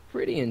garage is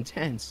pretty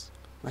intense.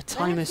 My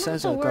timer That's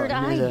says not I've the got word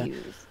I another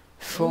use.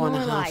 4.5 More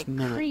like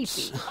minutes.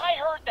 creepy. I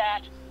heard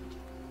that.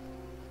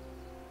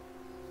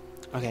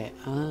 Okay,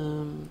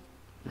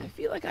 I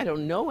feel like I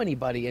don't know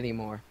anybody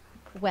anymore.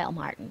 Well,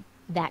 Martin,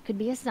 that could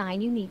be a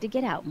sign you need to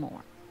get out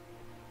more.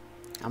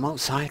 I'm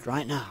outside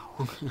right now.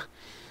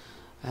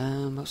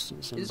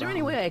 Is there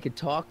any way I could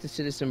talk to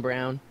Citizen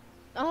Brown?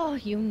 Oh,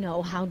 you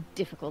know how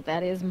difficult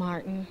that is,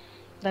 Martin.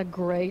 The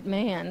great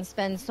man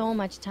spends so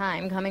much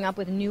time coming up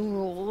with new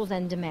rules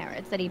and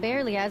demerits that he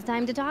barely has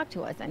time to talk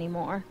to us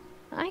anymore.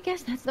 I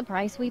guess that's the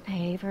price we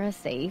pay for a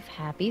safe,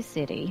 happy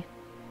city.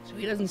 So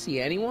he doesn't see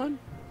anyone?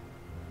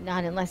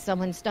 Not unless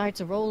someone starts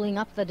rolling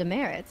up the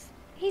demerits.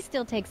 He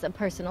still takes a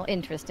personal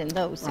interest in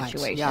those Right,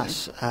 situations.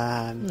 yes,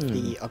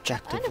 the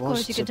objective And of was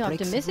course you could talk break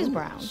to the Mrs. rules.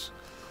 Brown.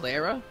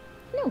 Clara?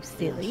 No,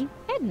 silly.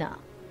 Edna.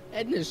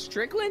 Edna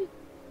Strickland?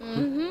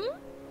 Mm-hmm.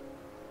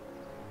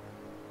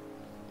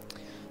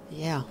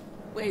 Yeah.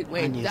 Wait,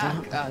 I knew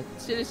Doc, that.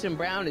 Citizen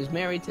Brown is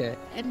married to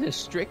Edna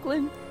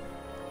Strickland?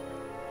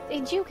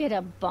 Did you get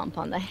a bump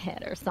on the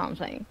head or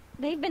something?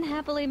 They've been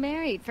happily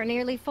married for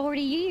nearly 40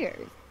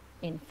 years.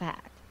 In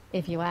fact,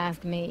 if you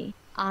ask me,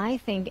 I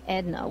think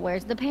Edna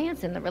wears the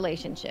pants in the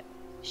relationship.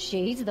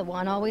 She's the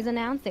one always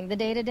announcing the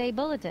day-to-day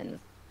bulletins.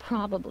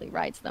 Probably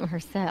writes them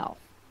herself.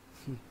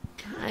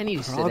 I need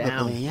to sit Probably,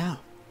 down. yeah.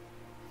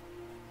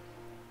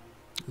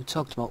 We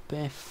talked about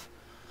Biff.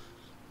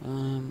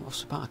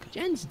 Officer Parker.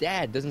 Jen's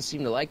dad doesn't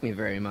seem to like me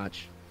very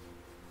much.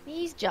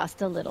 He's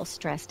just a little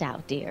stressed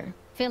out, dear.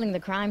 Filling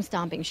the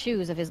crime-stomping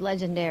shoes of his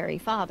legendary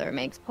father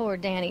makes poor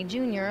Danny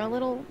Jr. a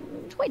little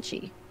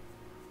twitchy.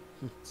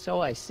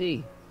 So I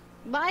see.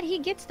 But he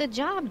gets the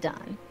job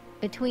done.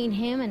 Between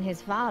him and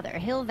his father,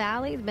 Hill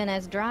Valley's been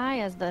as dry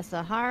as the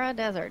Sahara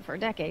Desert for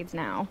decades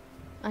now.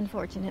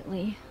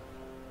 Unfortunately.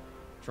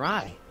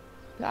 Dry.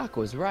 Doc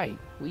was right.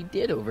 We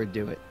did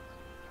overdo it.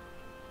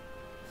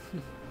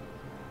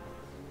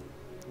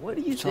 What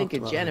do you think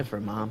of Jennifer,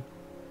 Mom?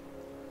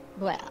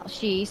 Well,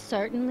 she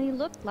certainly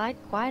looked like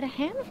quite a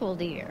handful,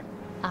 dear.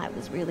 I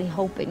was really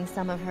hoping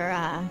some of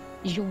her,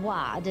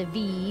 joie de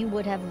vivre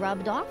would have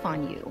rubbed off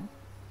on you.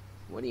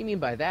 What do you mean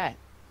by that?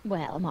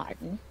 Well,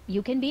 Martin,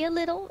 you can be a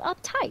little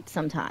uptight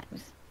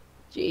sometimes.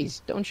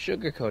 Geez, don't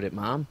sugarcoat it,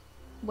 Mom.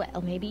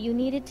 Well, maybe you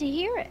needed to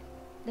hear it.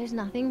 There's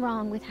nothing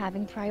wrong with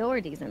having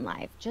priorities in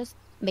life. Just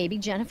maybe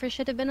Jennifer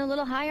should have been a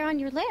little higher on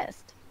your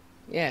list.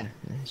 Yeah,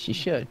 she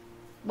should.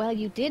 Well,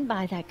 you did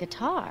buy that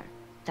guitar.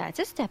 That's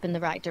a step in the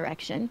right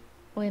direction.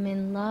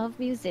 Women love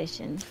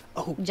musicians.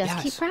 Oh, Just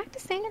yes. keep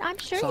practicing and I'm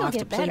sure So I you'll have to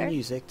get play better.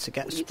 music to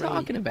get What are you spray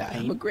talking about?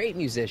 paint I'm a great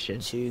musician.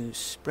 to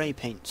spray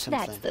paint something.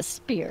 That's the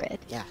spirit.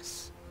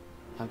 Yes.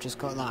 I've just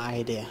got that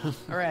idea.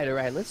 All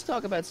right, let's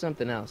talk about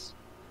something else.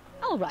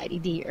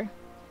 Alrighty, dear.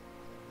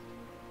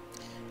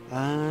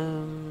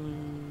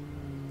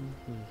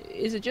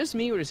 Is it just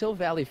me or does Hill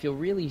Valley feel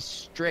really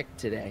strict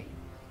today?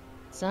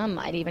 Some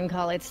might even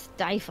call it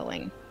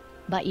stifling.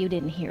 But you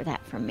didn't hear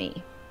that from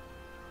me.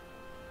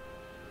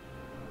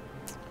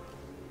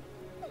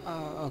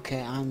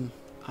 Okay, I'm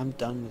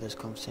done with this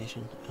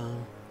conversation.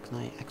 Can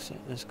I exit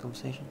this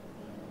conversation?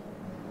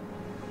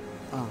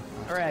 Oh.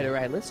 All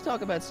right, let's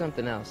talk about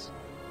something else.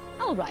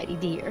 Alrighty,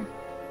 dear.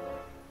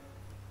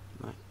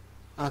 Right.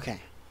 Okay.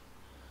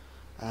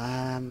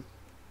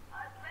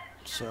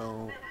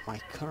 So my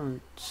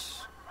current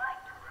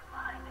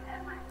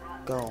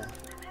goal: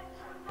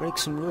 break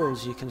some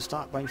rules. You can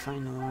start by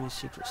finding a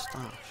secret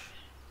stash.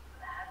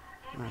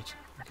 Right.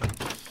 Okay.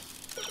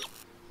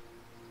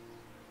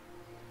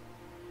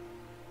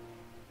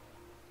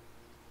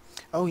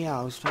 Oh yeah,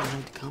 I was trying to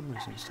hide the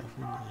cameras and stuff,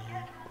 wasn't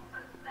I?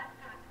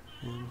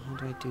 How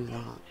do I do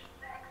that?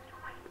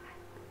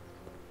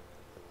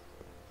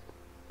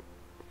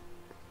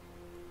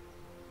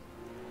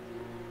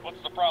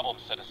 What's the problem,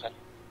 citizen?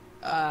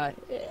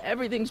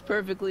 Everything's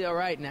perfectly all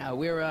right now.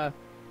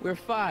 We're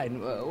fine.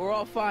 We're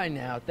all fine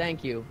now,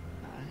 thank you.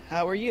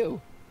 How are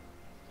you?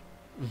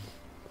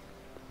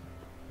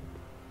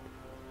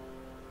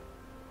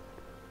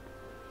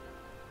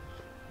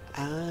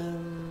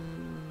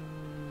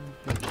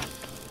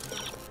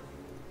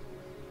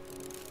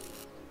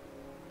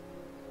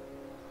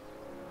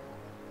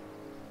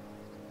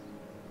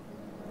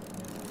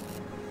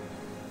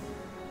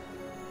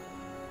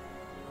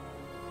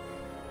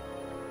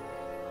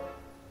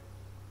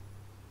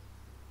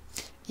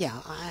 Yeah,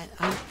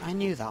 I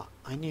knew that.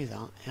 I knew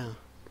that, yeah.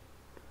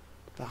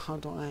 But how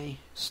do I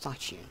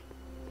statue?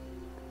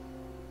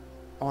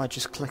 Oh, I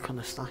just click on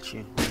the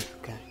statue.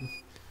 Okay.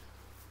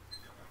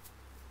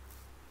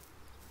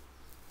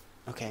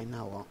 Okay,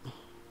 now what?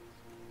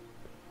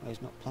 Oh,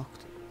 he's not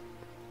blocked.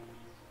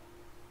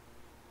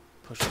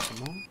 Push it some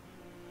more.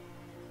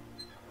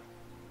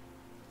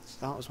 So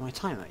that was my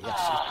timer. Yes,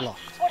 it's blocked.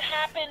 What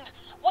happened?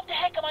 What the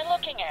heck am I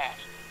looking at?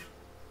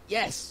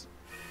 Yes.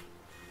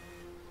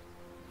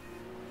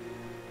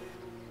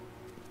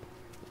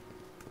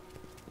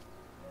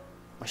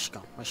 Where's she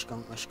gone? Where's she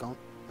gone? Where's she gone?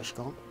 Where's she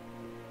gone?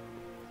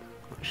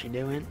 What's she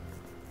doing?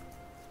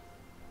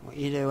 What are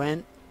you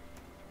doing?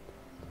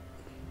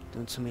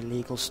 Doing some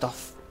illegal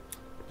stuff.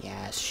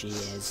 Yes, she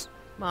is.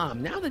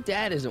 Mom, now that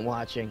Dad isn't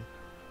watching.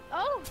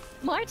 Oh,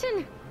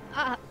 Martin!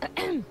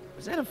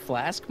 Was that a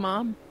flask,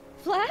 Mom?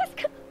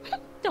 Flask?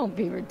 Don't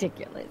be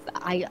ridiculous.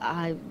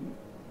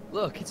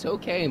 Look, it's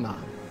okay,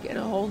 Mom. Get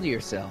a hold of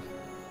yourself.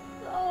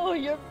 Oh,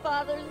 your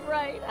father's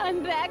right.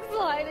 I'm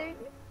backsliding.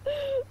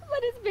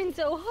 But it's been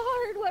so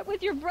hard, what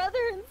with your brother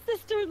and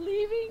sister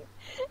leaving,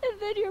 and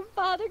then your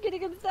father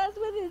getting obsessed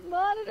with his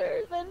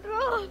monitors, and...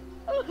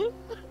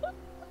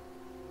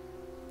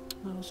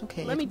 Oh, it's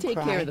okay. Let me take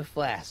care of the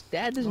flask.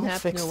 Dad doesn't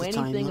have to know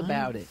anything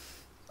about it.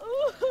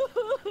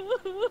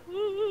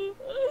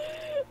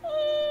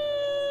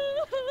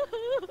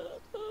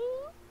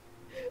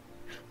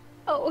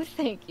 Oh,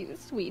 thank you,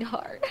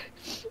 sweetheart.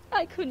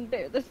 I couldn't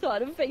bear the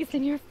thought of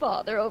facing your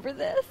father over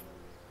this.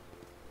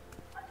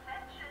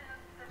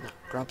 No,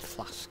 grab the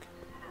flask.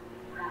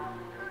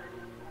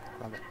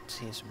 Grab it.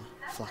 Here's my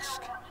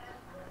flask.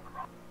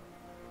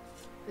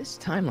 This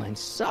timeline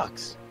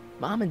sucks.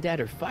 Mom and Dad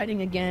are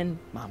fighting again.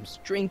 Mom's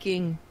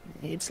drinking.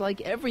 It's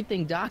like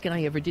everything Doc and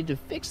I ever did to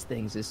fix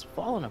things is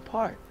falling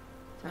apart.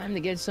 Time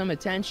to get some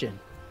attention.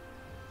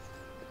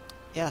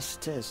 Yes,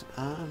 it is.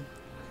 God.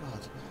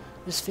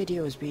 This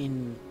video has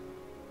been...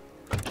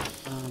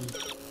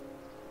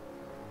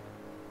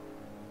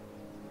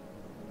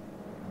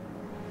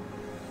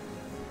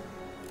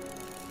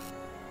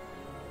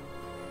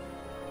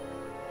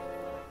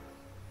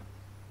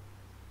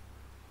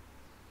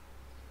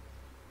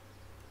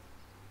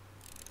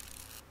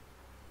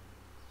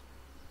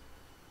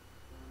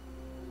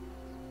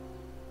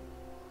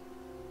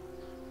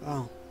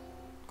 Oh,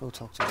 go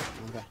talk to them.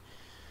 Okay.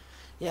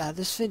 Yeah,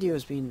 this video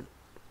has been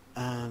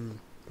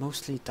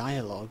mostly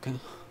dialogue.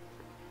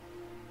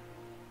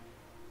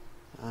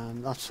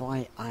 That's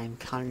why I'm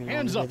carrying on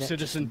Hands up, with it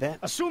citizen. just a bit.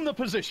 Assume the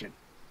position.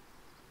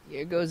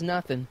 Here goes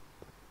nothing.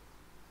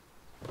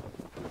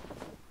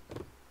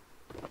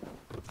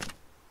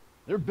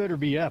 There better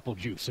be apple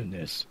juice in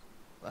this.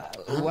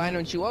 Why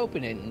don't you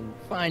open it and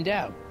find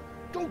out?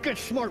 Don't get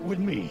smart with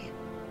me.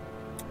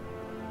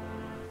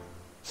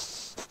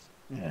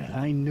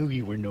 I knew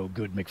you were no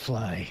good,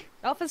 McFly.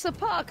 Officer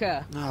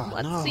Parker,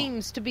 what no.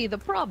 seems to be the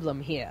problem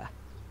here?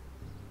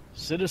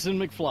 Citizen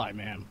McFly,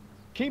 ma'am.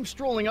 Came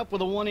strolling up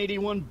with a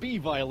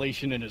 181B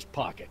violation in his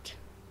pocket.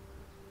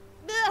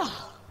 Ugh.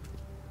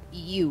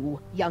 You,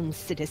 young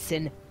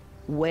citizen,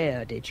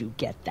 where did you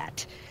get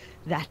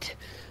that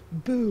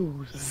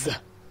booze?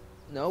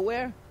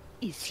 Nowhere?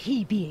 Is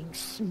he being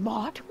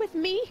smart with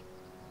me?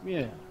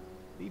 Yeah,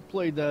 he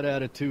played that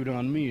attitude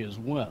on me as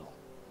well.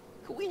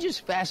 Could we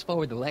just fast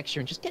forward the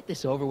lecture and just get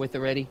this over with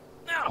already?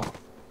 No!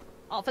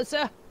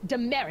 Officer,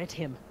 demerit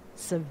him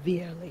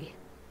severely.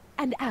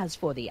 And as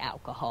for the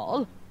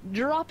alcohol,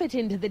 drop it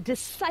into the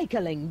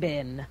recycling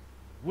bin.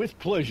 With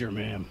pleasure,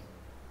 ma'am.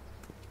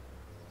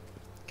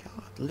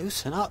 God,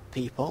 loosen up,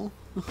 people.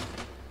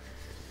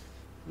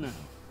 Now,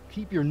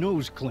 keep your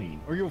nose clean,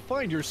 or you'll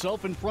find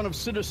yourself in front of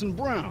Citizen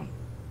Brown.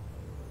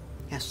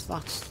 Yes,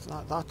 that's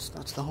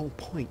the whole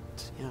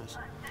point. Yes.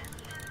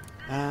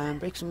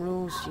 Break some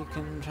rules. You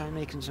can try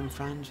making some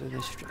friends with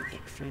a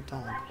stray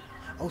dog.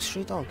 Oh,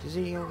 stray dog. Is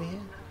he over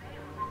here?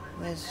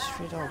 Where's the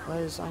stray dog?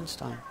 Where's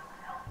Einstein?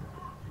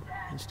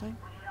 Einstein?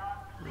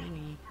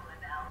 Maybe.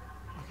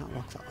 I can't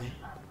walk that way.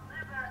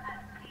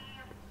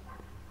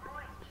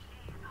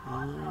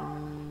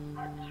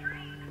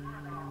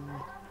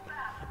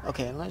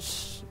 Okay,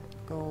 let's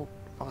go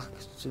back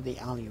to the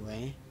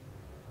alleyway.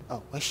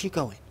 Oh, where's she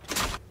going?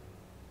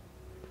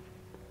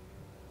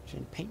 Is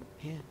in paint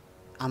here?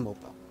 Ammo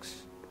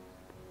box.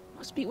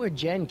 Must be where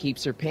Jen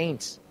keeps her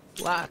paints.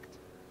 Locked.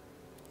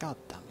 God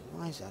damn it,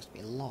 why does it have to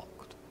be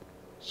locked?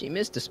 She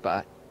missed a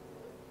spot.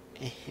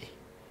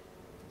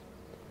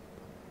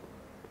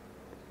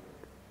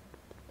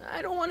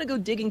 I don't want to go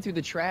digging through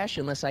the trash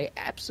unless I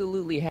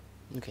absolutely have.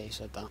 Okay, you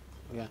said that.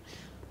 Okay.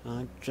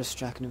 Just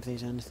checking if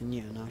there's anything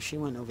new. Now, she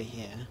went over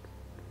here.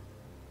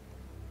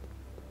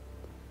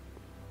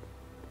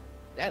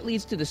 That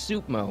leads to the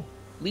soup mo.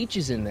 Leech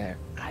is in there.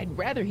 I'd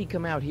rather he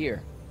come out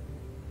here.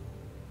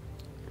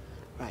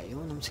 Right, you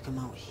want them to come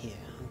out here.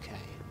 Okay,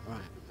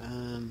 right.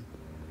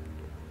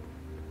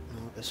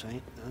 No, this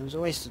way. It was a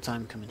waste of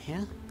time coming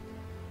here.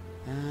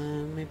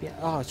 Maybe...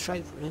 Oh,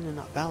 try ringing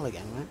that bell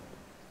again, right?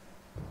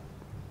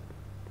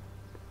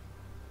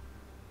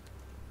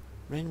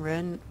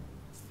 Ring.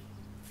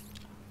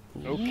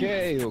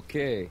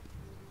 Okay.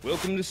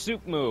 Welcome to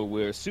Soup Mo,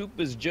 where soup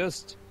is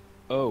just...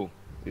 Oh,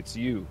 it's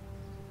you.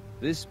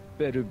 This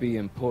better be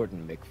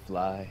important,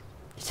 McFly.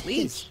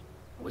 Leech,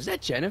 was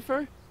that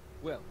Jennifer?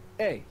 Well,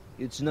 A,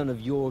 it's none of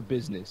your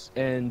business,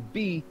 and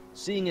B,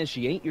 seeing as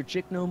she ain't your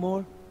chick no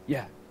more,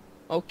 yeah.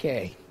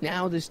 Okay,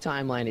 now this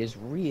timeline is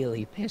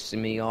really pissing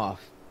me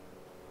off.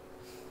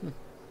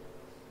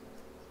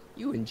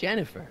 You and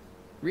Jennifer?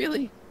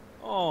 Really?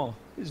 Oh,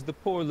 is the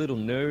poor little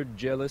nerd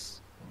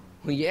jealous?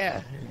 Well,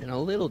 yeah, and a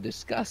little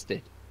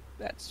disgusted.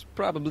 That's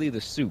probably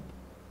the soup.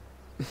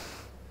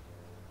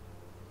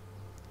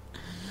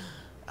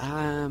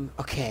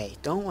 Okay,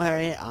 don't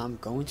worry, I'm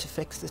going to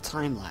fix the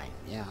timeline.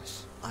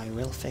 Yes, I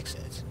will fix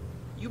it.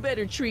 You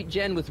better treat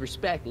Jen with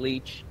respect,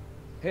 Leech.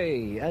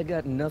 Hey, I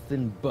got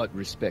nothing but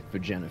respect for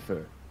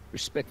Jennifer.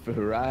 Respect for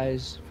her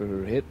eyes, for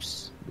her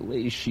hips, the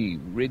way she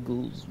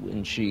wriggles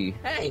when she...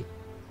 Hey!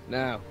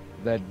 Now,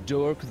 that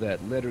dork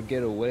that let her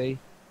get away,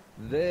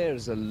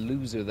 there's a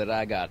loser that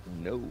I got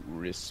no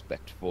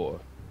respect for.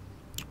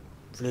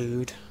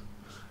 Rude.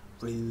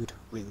 Rude,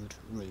 rude,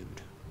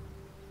 rude.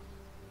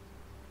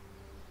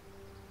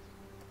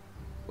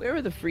 Where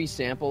are the free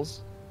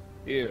samples?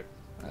 Here,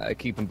 I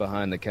keep them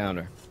behind the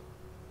counter.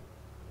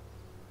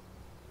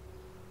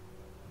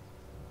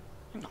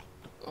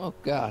 Oh,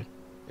 God.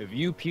 If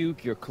you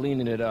puke, you're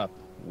cleaning it up,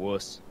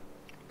 wuss.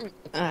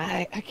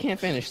 I can't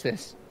finish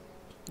this.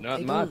 Not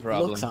They my don't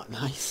problem. look that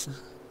nice.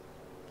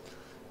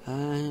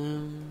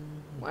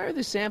 Why are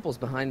the samples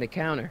behind the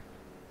counter?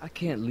 I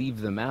can't leave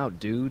them out,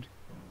 dude.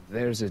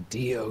 There's a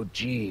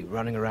DOG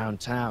running around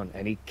town,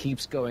 and he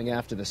keeps going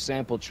after the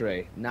sample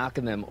tray,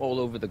 knocking them all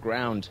over the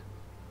ground.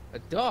 A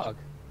dog?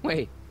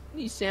 Wait,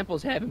 these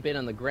samples haven't been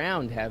on the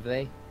ground, have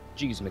they?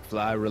 Jeez,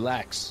 McFly,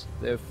 relax.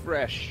 They're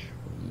fresh.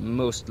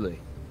 Mostly.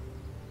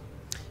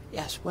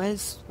 Yes,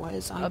 where's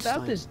Einstein?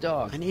 About this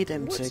dog. I need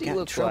him what's to he get in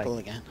look trouble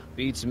like? again.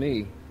 Beats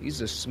me.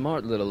 He's a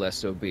smart little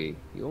SOB. He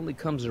only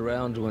comes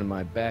around when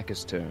my back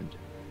is turned.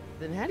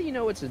 Then how do you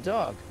know it's a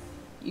dog?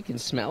 You can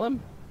smell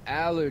him?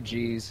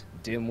 Allergies,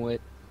 dimwit.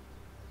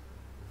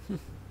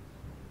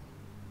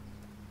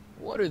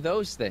 What are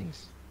those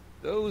things?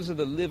 Those are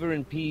the liver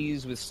and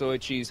peas with soy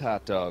cheese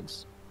hot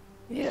dogs.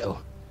 Ew.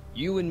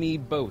 You and me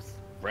both,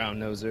 brown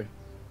noser.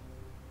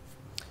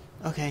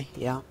 Okay,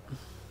 yeah.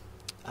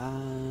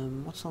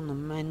 What's on the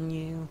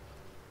menu?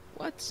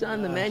 What's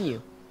on the menu?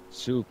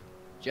 Soup.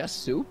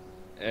 Just soup?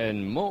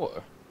 And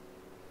more.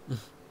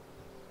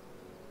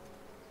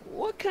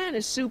 What kind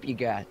of soup you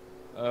got?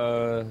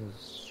 Scrole...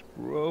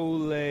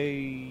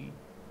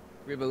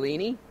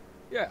 Rivellini?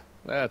 Yeah,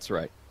 that's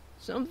right.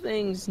 Some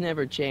things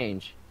never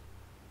change.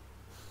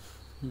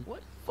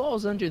 What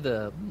falls under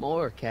the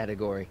more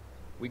category?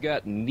 We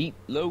got neat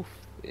loaf.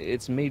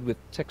 It's made with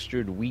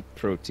textured wheat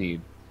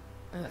protein.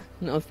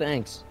 No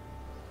thanks.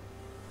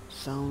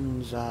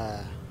 Sounds,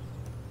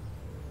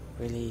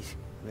 really,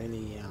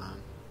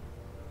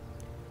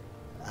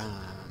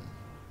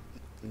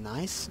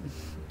 nice.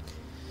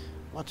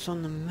 What's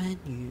on the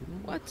menu?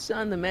 What's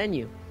on the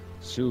menu?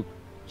 Soup.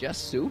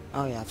 Just soup?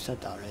 Oh yeah, I've said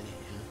that already,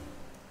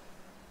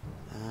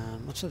 yeah.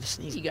 What's with the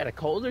sneeze? You got a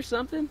cold or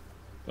something?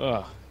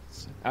 Ugh,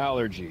 it's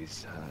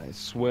allergies. I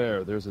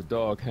swear there's a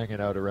dog hanging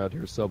out around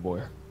here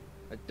somewhere.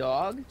 A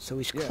dog? So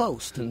he's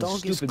close. The And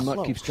dog the is stupid close.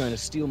 mutt keeps trying to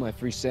steal my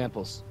free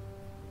samples.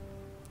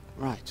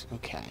 Right,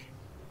 okay.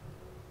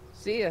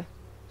 See ya.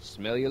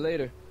 Smell you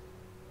later.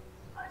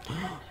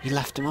 He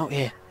left him out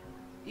here.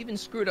 Even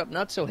screwed up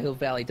Nutso Hill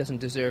Valley doesn't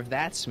deserve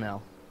that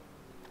smell.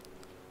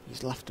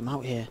 He's left him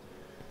out here.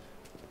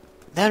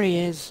 There he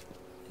is.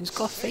 He's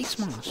got a face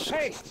mask.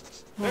 Hey!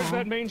 There's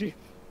that mangy.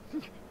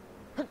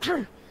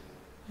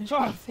 He's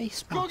got a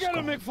face mask. Go get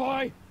him, on.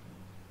 McFly!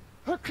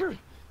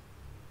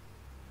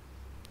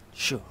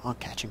 Sure, I'll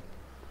catch him.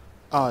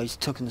 Oh, he's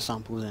tucking the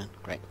samples in.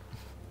 Great.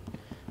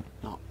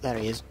 Oh, there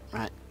he is.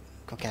 Right,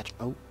 go catch him.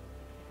 Oh.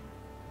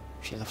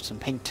 She left some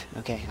paint.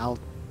 Okay, I'll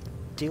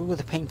deal with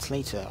the paint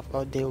later. I've got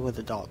to deal with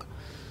the dog.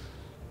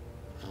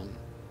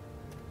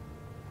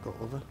 Go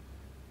over.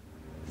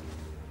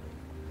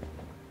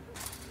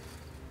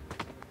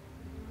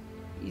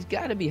 He's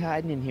got to be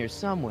hiding in here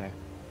somewhere.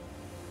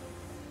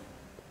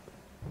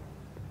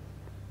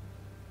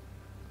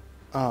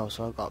 Oh,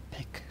 so I've got to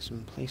pick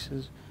some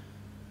places.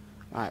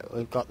 Right,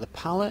 we've got the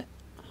pallet.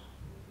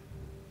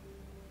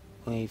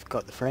 We've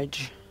got the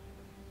fridge.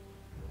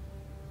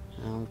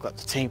 And we've got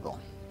the table.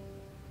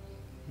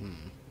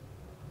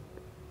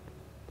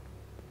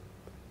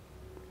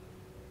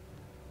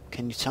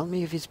 Can you tell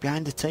me if he's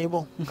behind the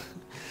table? I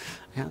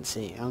can't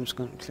see. I'm just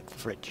going to click the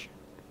fridge.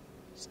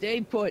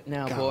 Stay put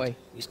now, God, boy.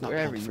 he's not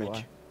Wherever behind the you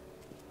fridge.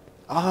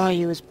 are. Oh,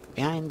 he was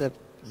behind the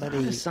bloody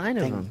Not a sign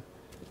thing. of him.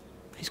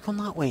 He's gone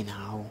that way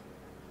now.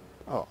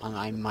 Oh, and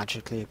I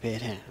magically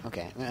appeared here.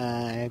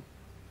 Okay,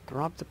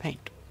 grab the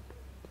paint.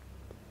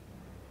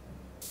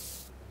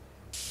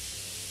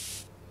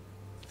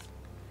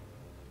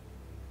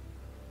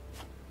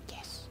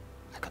 Yes,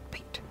 I got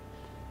paint.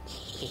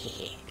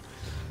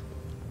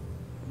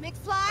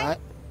 McFly?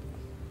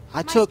 I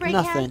My took spray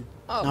nothing. can?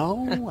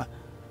 Oh. No,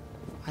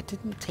 I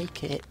didn't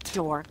take it.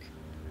 Dork.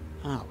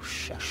 Oh,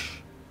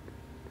 shush.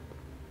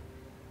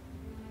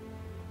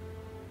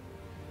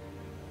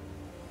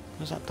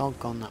 Where's that dog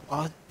gone now?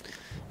 Oh,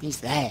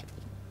 he's there.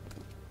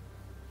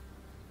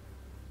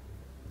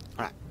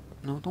 Right.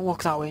 No, don't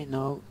walk that way.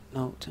 No,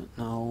 no,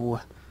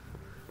 no.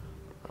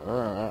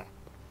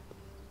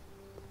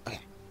 Okay.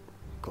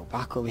 Go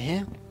back over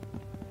here.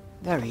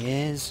 There he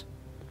is.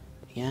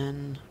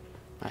 Again.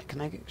 Right,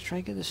 can I try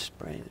to get the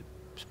spray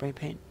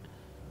paint?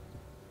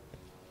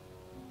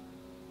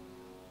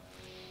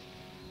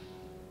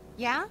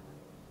 Yeah?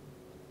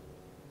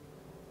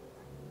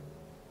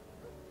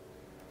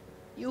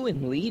 You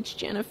and Leech,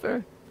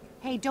 Jennifer?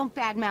 Hey, don't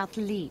badmouth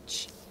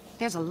Leech.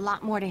 There's a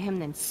lot more to him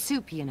than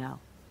soup, you know.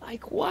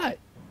 Like what?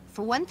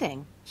 For one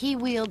thing, he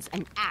wields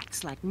an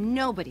axe like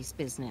nobody's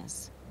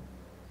business.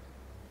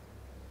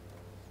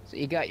 So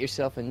you got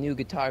yourself a new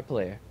guitar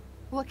player.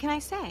 What can I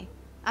say?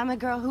 I'm a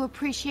girl who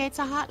appreciates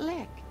a hot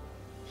lick.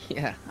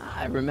 Yeah,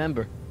 I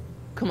remember.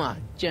 Come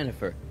on,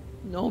 Jennifer.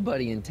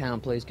 Nobody in town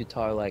plays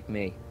guitar like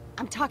me.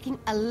 I'm talking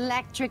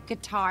electric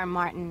guitar,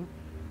 Martin.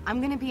 I'm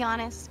gonna be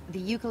honest, the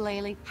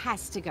ukulele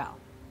has to go.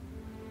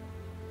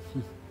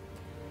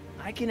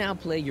 I can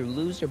outplay your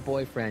loser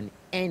boyfriend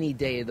any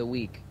day of the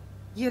week.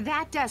 You're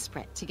that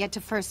desperate to get to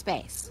first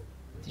base.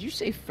 Did you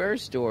say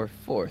first or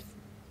fourth?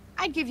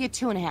 I'd give you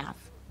 2.5.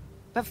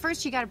 But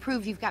first you gotta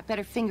prove you've got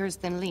better fingers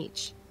than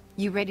Leech.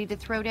 You ready to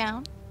throw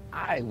down?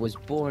 I was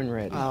born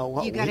ready.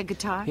 You got a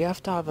guitar? You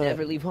have to have a...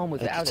 Never leave home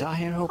without a guitar it.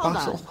 hero Hold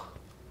battle.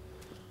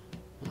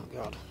 on. Oh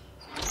god.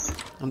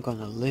 I'm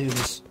gonna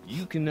lose.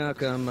 You can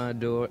knock on my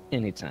door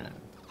anytime.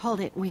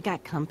 Hold it, we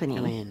got company.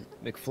 I mean,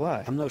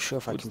 McFly. I'm not sure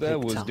if I What's can that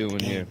pick was Tom doing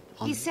again here?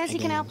 He says he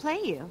can outplay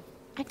you.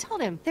 I told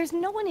him, there's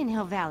no one in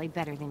Hill Valley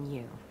better than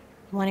you.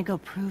 Wanna go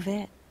prove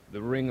it?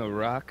 The Ring of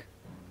Rock?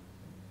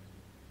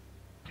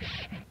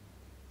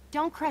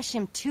 Don't crush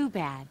him too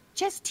bad.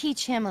 Just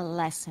teach him a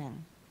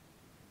lesson.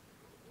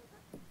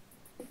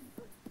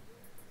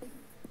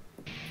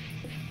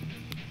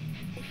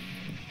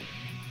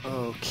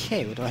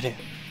 Okay, what do I do?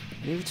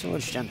 Move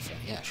towards Jennifer.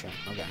 Yeah, sure.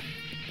 Okay.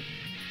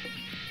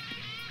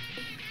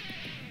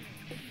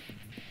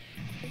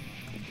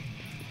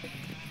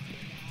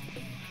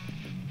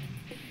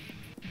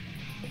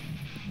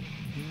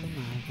 Oh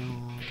my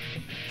god.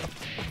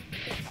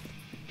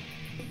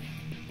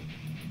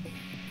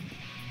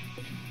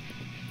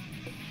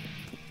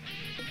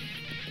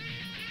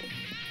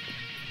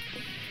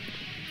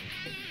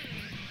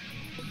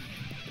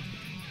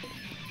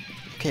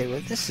 Okay,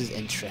 well this is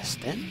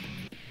interesting.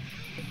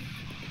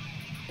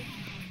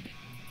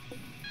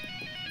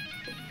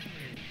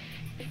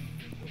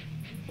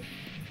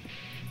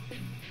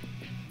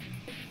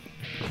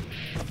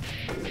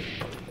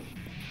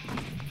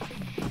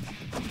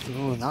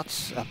 Oh,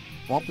 that's a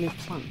wobbly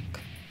plank.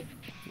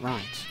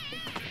 Right.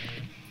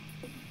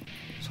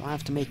 So I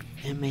have to make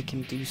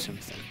him do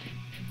something.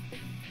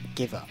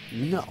 Give up.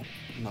 No,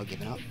 I'm not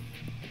giving up.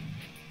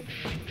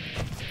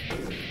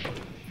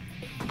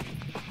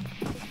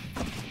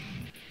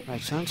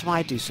 Right, so until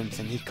I do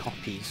something, he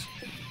copies.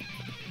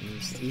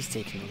 He's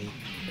taking the lead.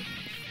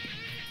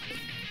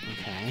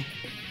 Okay.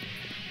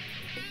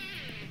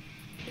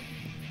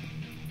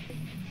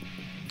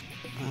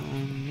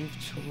 Move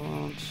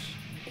towards...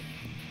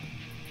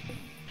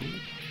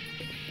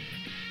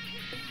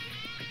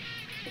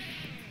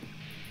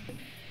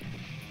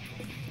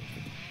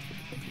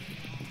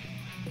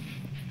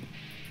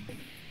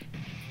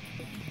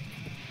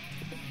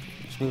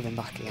 Just moving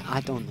back again.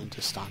 I don't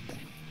understand it.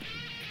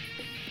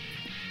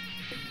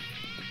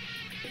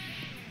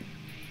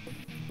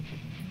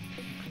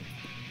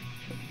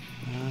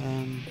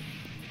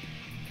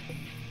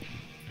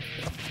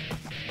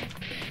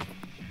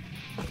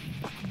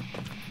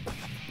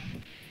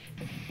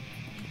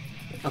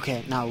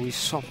 Okay, now we've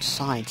swapped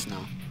sides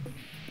now.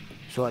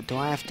 So do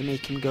I have to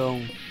make him go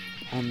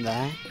on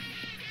there?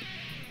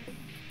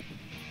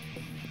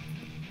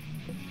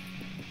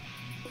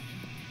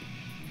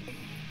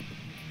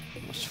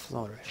 Let's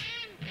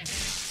flourish.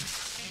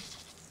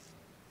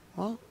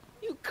 What?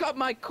 You cut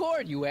my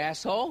cord, you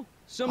asshole!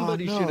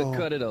 Somebody Oh, should have no.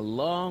 cut it a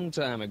long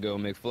time ago,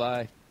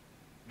 McFly.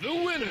 The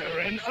winner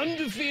and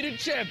undefeated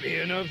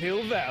champion of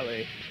Hill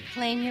Valley.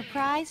 Claim your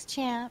prize,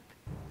 champ.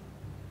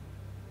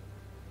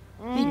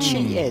 He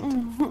cheated.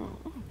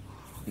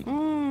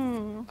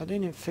 Mm. I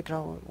didn't even figure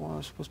out what I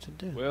was supposed to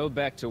do. Well,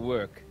 back to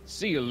work.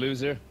 See you,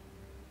 loser.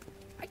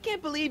 I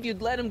can't believe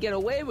you'd let him get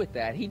away with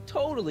that. He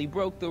totally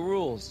broke the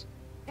rules.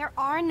 There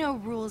are no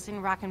rules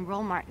in rock and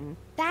roll, Martin.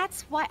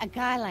 That's why a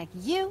guy like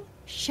you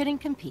shouldn't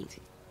compete.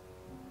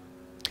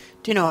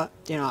 Do you know what?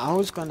 I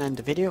was going to end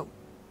the video,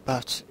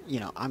 but,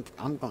 I'm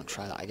going to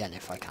try that again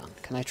if I can.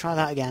 Can I try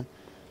that again?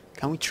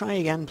 Can we try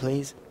again,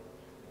 please?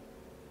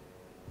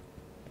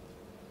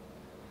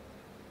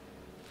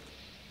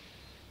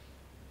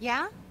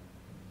 Yeah?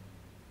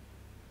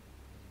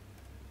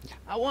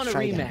 I want a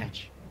Try again.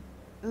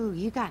 rematch. Ooh,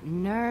 you got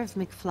nerve,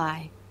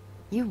 McFly.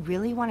 You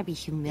really want to be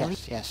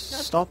humiliated? Yes.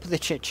 Stop the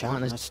chit-chat.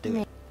 Let's do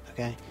it.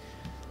 Okay.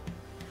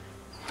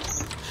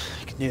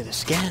 I can do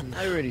this again.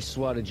 I already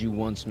swatted you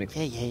once,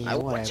 McFly. Yeah,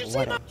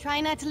 whatever. Try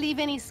not to leave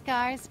any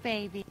scars,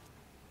 baby.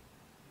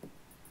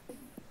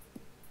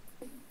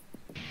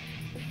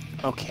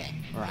 Okay,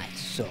 right,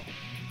 so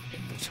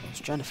this one's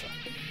Jennifer.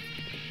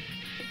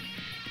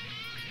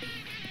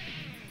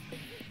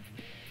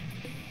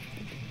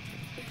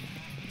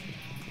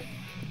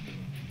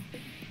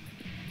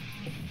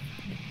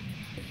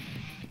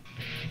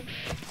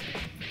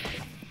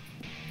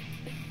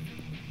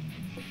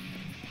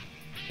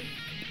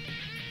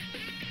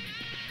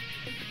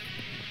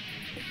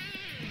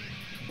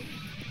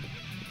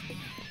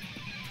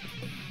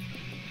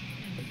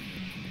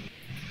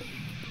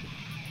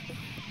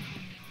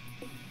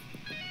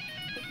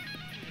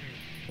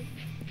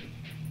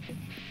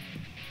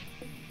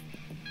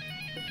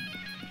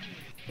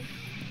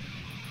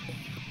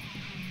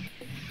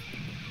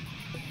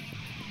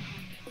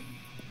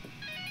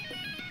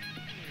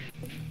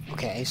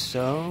 Okay,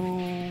 so...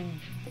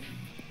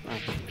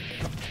 Right.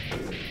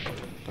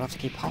 Do I have to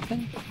keep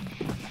hopping?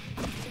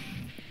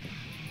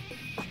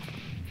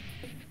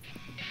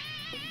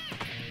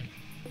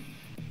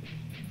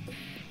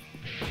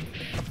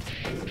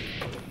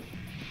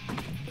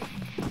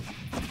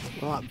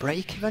 Will that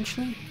break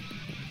eventually?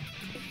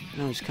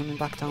 No, he's coming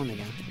back down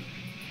again.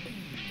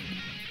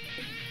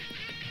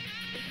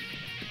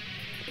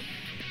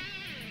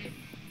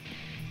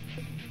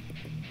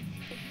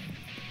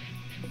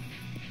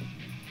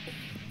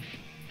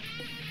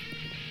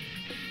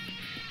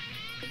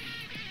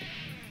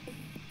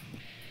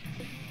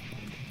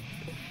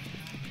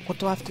 What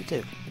do I have to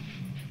do?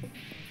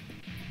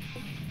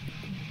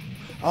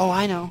 Oh,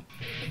 I know.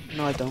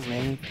 No, I don't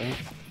really, but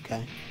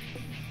okay.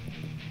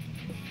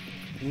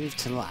 Move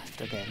to the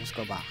left. Okay, let's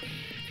go back.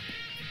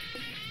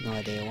 No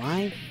idea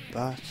why,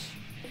 but...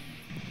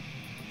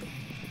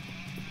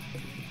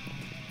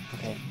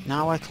 Okay,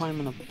 now I climb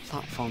on a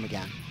platform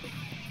again.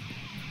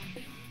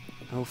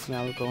 Hopefully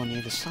I'll go on the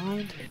other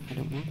side. I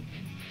don't know.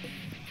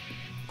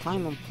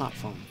 Climb on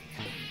platform.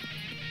 Yeah.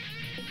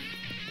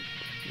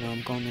 No,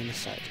 I'm going on the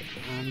side.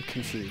 I'm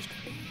confused.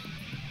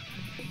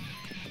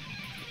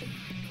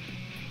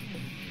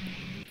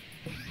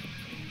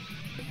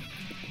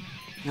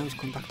 Now he's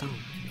going back down.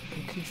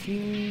 I'm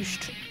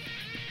confused.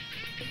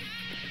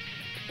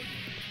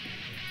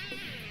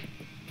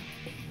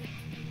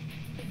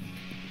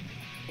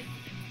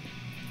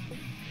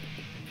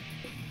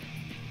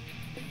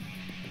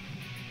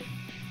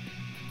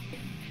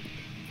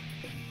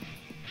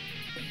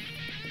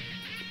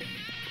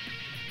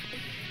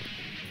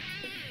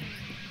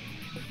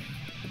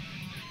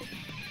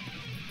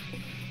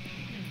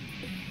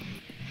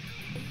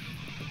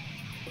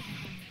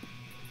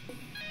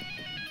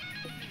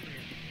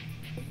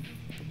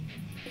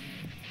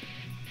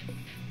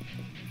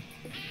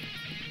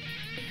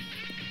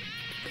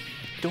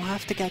 Do I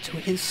have to get to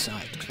his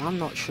side? Because I'm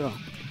not sure.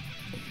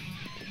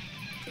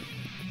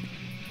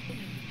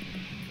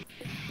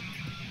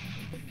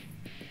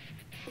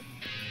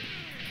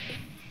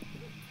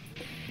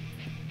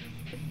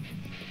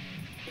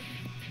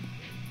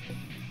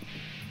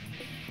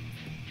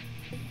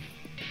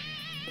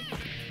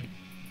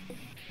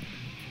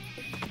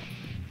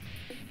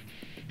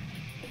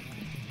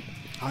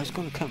 Oh, he's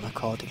going to cut my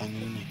cord again,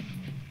 isn't he?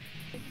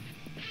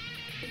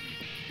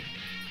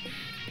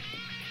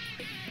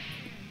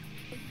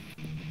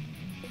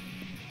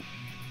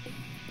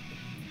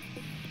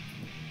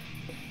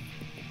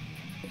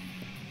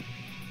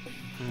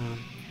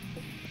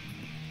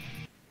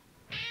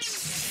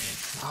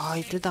 Oh,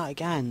 he did that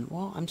again.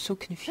 What? I'm so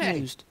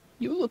confused.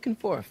 Hey, you looking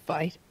for a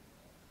fight?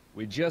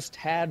 We just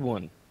had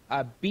one.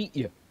 I beat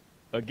you.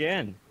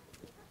 Again.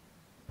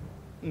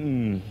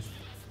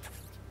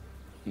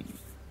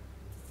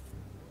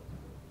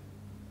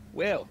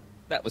 Well,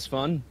 that was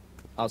fun.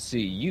 I'll see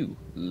you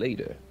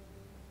later.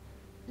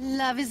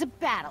 Love is a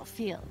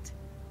battlefield.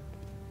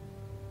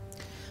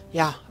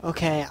 Yeah,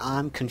 okay,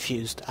 I'm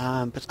confused.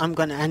 But I'm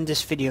going to end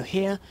this video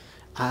here.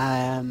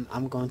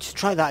 I'm going to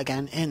try that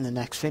again in the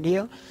next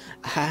video.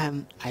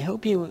 I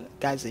hope you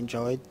guys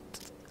enjoyed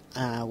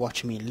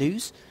watching me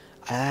lose.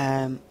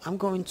 I'm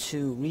going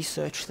to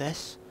research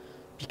this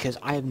because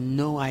I have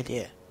no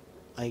idea.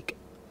 Like,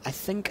 I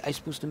think I'm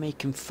supposed to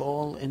make him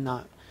fall in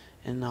that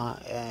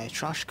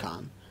trash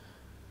can,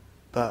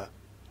 but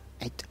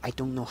I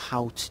don't know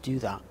how to do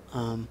that.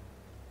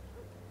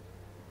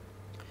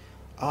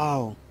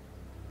 Oh,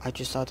 I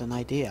just had an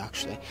idea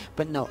actually,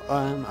 but no.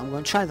 I'm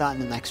going to try that in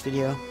the next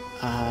video.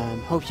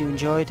 Hope you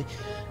enjoyed.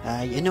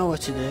 You know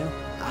what to do,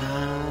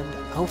 and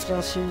hopefully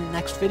I'll see you in the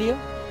next video.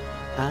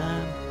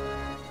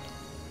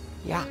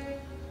 Yeah,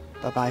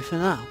 bye bye for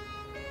now.